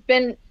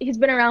been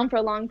around for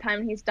a long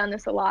time. He's done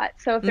this a lot.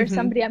 So if there's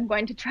somebody I'm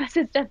going to trust,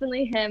 it's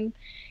definitely him.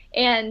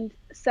 And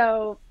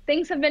so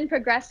things have been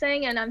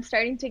progressing, and I'm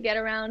starting to get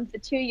around the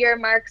 2-year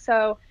mark.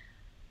 So,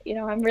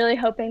 I'm really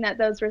hoping that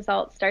those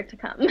results start to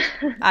come.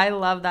 I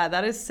love that.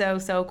 That is so,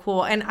 so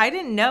cool. And I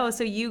didn't know.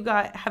 So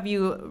have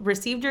you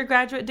received your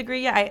graduate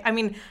degree yet? I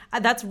mean,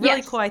 that's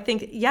really cool. I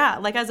think,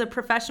 like as a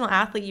professional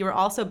athlete, you were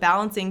also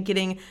balancing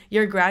getting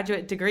your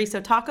graduate degree.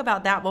 So talk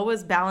about that. What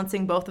was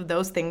balancing both of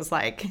those things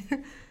like?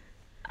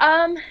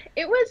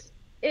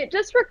 It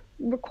just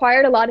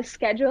required a lot of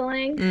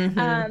scheduling.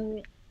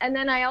 And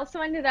then I also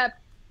ended up,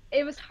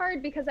 it was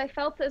hard because I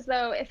felt as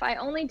though if I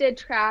only did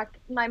track,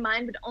 my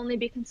mind would only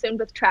be consumed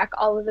with track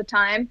all of the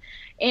time.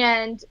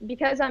 And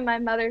because I'm my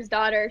mother's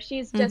daughter,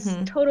 she's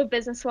just total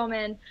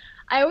businesswoman.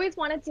 I always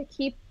wanted to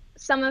keep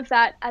some of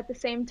that at the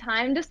same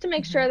time, just to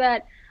make sure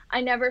that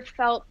I never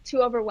felt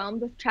too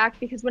overwhelmed with track,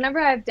 because whenever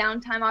I have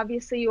downtime,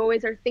 obviously you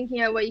always are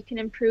thinking of what you can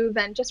improve.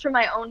 And just for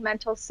my own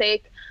mental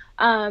sake,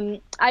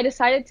 I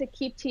decided to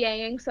keep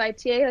TAing. So I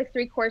TA like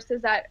 3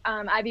 courses at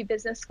Ivy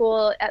Business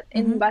School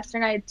in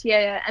Western. I TA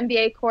an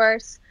MBA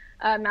course,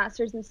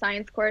 Master's in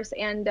Science course,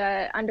 and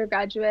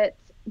undergraduate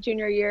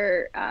junior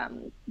year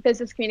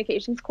business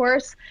communications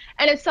course.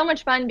 And it's so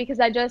much fun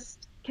because I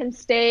just can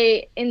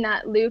stay in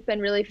that loop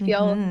and really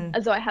feel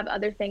as though I have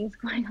other things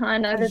going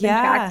on other than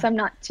track, so I'm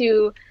not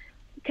too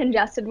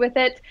congested with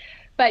it.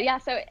 But yeah,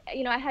 so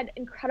I had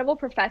incredible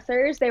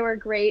professors. They were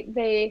great.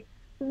 They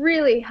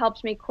really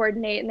helped me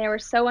coordinate, and they were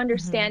so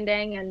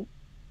understanding. And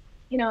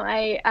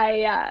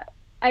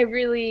I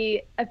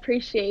really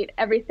appreciate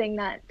everything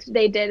that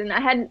they did. And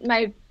I had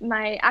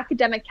my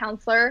academic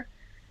counselor.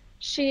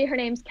 Her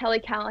name's Kelly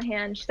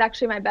Callahan. She's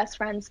actually my best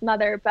friend's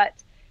mother, but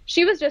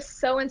she was just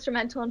so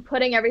instrumental in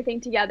putting everything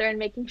together and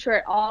making sure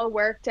it all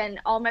worked, and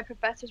all my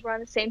professors were on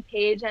the same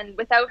page. And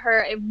without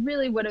her, it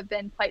really would have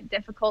been quite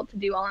difficult to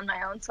do all on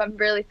my own. So I'm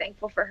really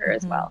thankful for her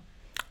as well.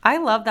 I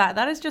love that.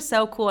 That is just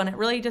so cool. And it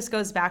really just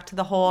goes back to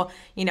the whole,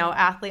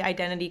 athlete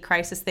identity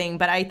crisis thing.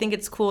 But I think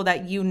it's cool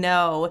that you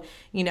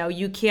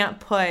can't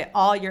put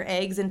all your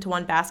eggs into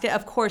one basket.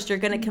 Of course, you're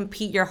going to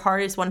compete your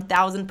hardest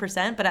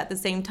 1000%. But at the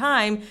same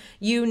time,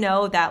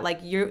 that like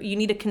you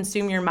need to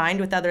consume your mind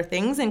with other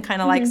things and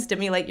kind of like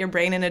stimulate your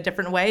brain in a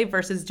different way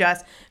versus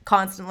just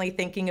constantly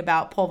thinking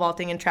about pole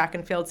vaulting and track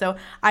and field. So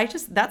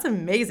that's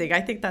amazing.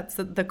 I think that's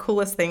the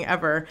coolest thing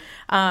ever.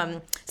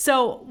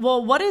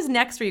 What is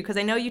next for you? Because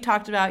I know you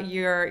talked about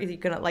you're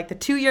gonna like the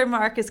 2-year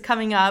mark is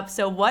coming up.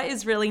 So what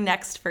is really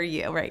next for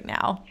you right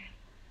now?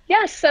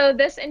 Yeah, so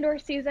this indoor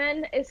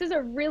season, this is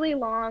a really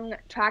long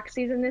track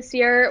season this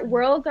year.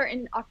 Worlds are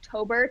in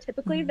October.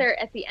 Typically, they're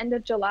at the end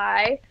of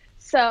July.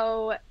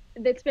 So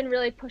it's been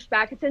really pushed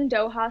back. It's in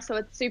Doha, so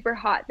it's super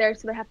hot there,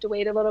 so they have to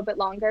wait a little bit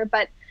longer.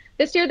 But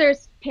this year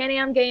there's Pan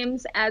Am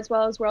Games as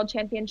well as World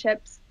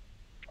Championships.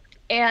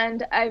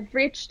 And I've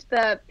reached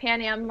the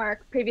Pan Am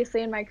mark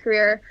previously in my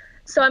career.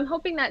 So I'm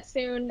hoping that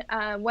soon,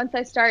 once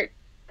I start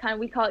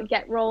we call it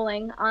get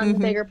rolling on the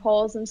bigger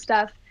poles and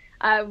stuff,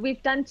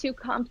 we've done 2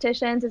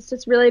 competitions. It's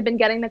just really been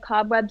getting the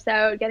cobwebs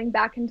out, getting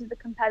back into the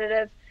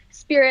competitive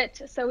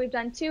spirit. So we've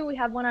done 2. We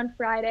have one on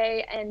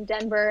Friday in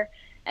Denver,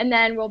 and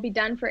then we'll be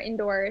done for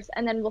indoors.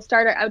 And then we'll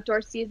start our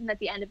outdoor season at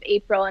the end of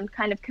April and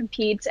kind of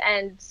compete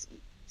and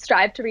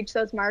strive to reach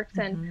those marks.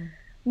 And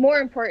more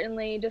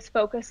importantly, just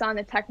focus on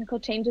the technical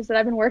changes that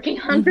I've been working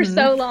on for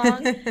so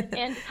long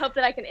and hope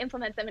that I can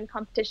implement them in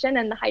competition,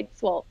 and the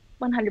heights will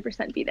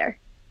 100% be there.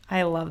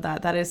 I love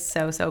that. That is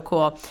so, so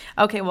cool.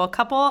 Okay, well, a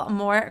couple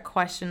more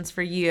questions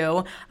for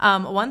you.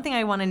 One thing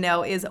I want to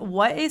know is,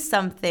 what is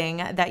something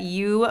that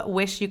you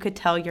wish you could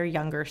tell your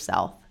younger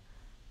self?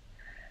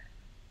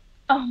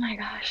 Oh my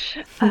gosh.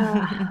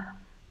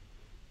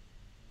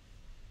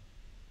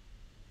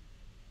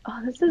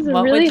 This is a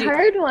really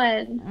hard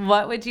one.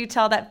 What would you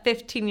tell that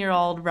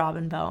 15-year-old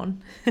Robin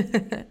Bone?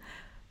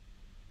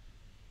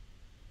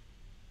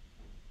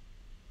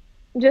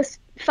 Just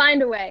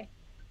find a way.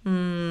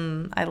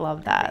 I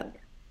love that.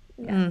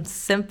 Yeah.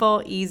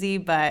 Simple, easy,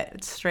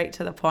 but straight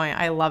to the point.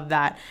 I love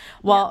that.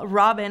 Well,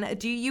 Robin,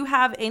 do you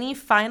have any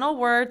final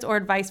words or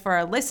advice for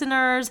our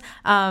listeners?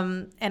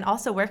 And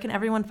also, where can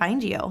everyone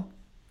find you?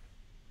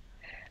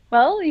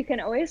 Well, you can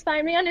always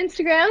find me on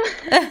Instagram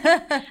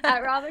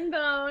at Robin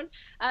Bone.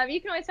 You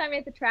can always find me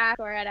at the track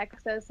or at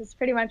Exos. It's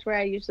pretty much where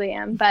I usually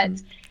am. But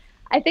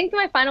I think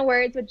my final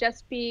words would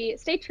just be,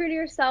 stay true to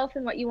yourself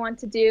and what you want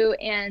to do,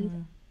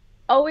 and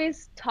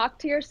always talk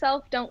to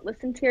yourself. Don't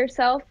listen to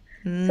yourself.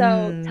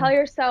 So tell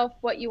yourself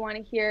what you want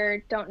to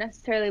hear. Don't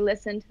necessarily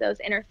listen to those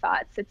inner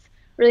thoughts. It's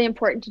really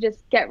important to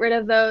just get rid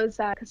of those,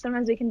 because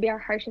sometimes we can be our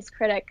harshest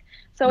critic.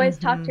 So always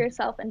talk to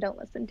yourself and don't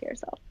listen to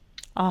yourself.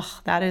 Oh,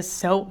 that is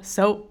so,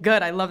 so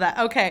good. I love that.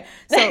 Okay,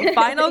 so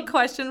final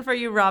question for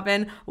you,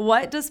 Robin.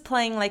 What does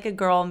playing like a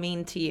girl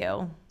mean to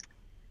you?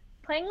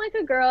 Playing like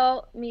a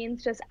girl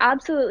means just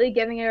absolutely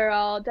giving it your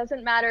all.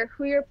 Doesn't matter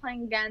who you're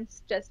playing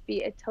against, just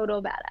be a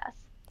total badass.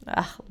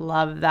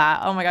 Love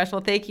that. Oh my gosh. Well,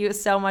 thank you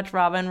so much,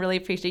 Robin. Really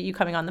appreciate you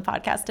coming on the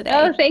podcast today.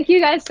 Oh, thank you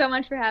guys so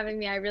much for having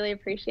me. I really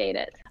appreciate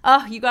it.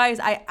 Oh, you guys,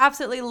 I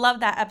absolutely love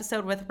that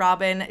episode with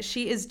Robin.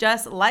 She is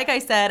just, like I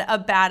said, a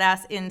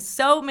badass in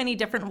so many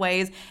different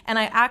ways. And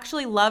I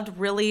actually loved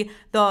really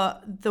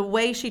the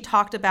way she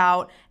talked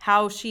about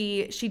how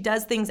she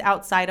does things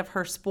outside of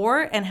her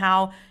sport, and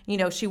how,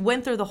 she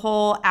went through the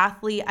whole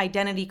athlete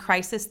identity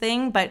crisis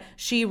thing, but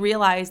she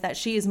realized that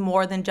she is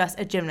more than just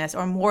a gymnast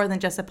or more than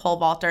just a pole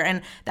vaulter.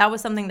 And that was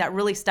something that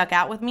really stuck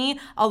out with me,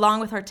 along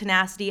with her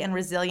tenacity and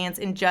resilience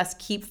and just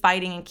keep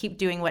fighting and keep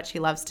doing what she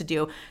loves to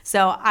do.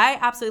 So I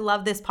absolutely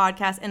love this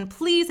podcast, and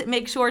please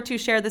make sure to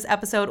share this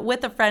episode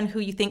with a friend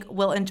who you think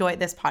will enjoy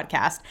this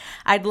podcast.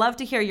 I'd love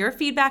to hear your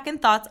feedback and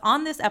thoughts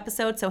on this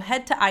episode, so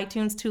head to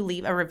iTunes to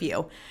leave a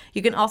review.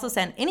 You can also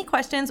send any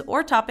questions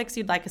or topics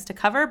you'd like us to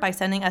cover by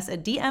sending us a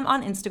DM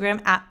on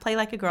Instagram at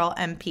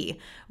PlayLikeAGirlMP.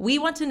 We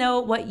want to know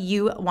what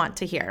you want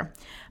to hear.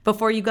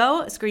 Before you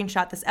go,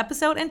 screenshot this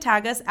episode and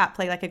tag us at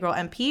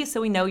PlayLikeAGirlMP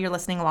so we know you're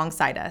listening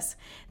alongside us.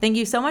 Thank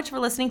you so much for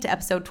listening to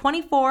episode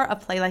 24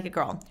 of Play Like a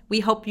Girl. We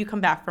hope you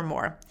come back for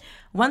more.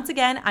 Once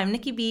again, I'm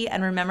Nikki B,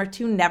 and remember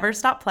to never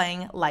stop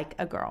playing like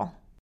a girl.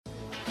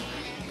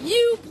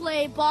 You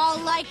play ball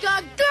like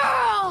a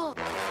girl!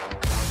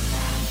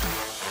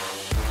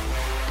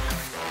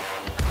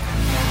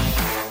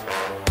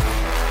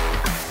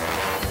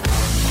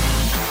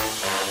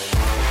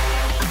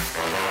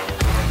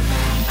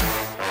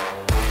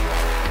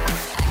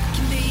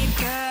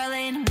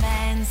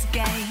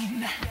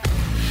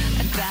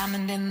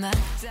 In the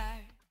dark.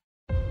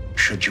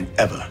 Should you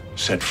ever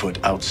set foot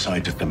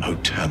outside of the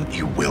hotel,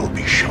 you will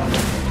be shot.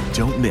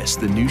 Don't miss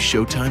the new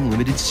Showtime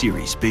limited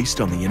series based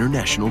on the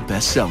international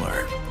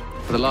bestseller.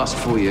 For the last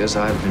 4 years,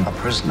 I've been a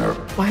prisoner.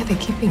 Why are they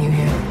keeping you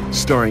here?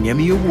 Starring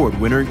Emmy Award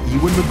winner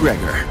Ewan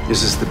McGregor.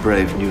 This is the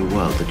brave new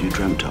world that you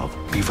dreamt of.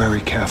 Be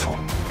very careful.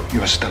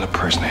 You are still a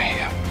prisoner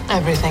here.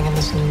 Everything in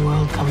this new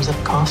world comes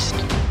at cost.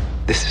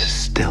 This is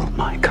still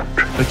my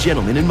country. A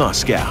Gentleman in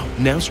Moscow,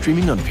 now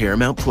streaming on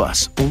Paramount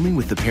Plus, only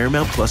with the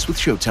Paramount Plus with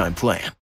Showtime plan.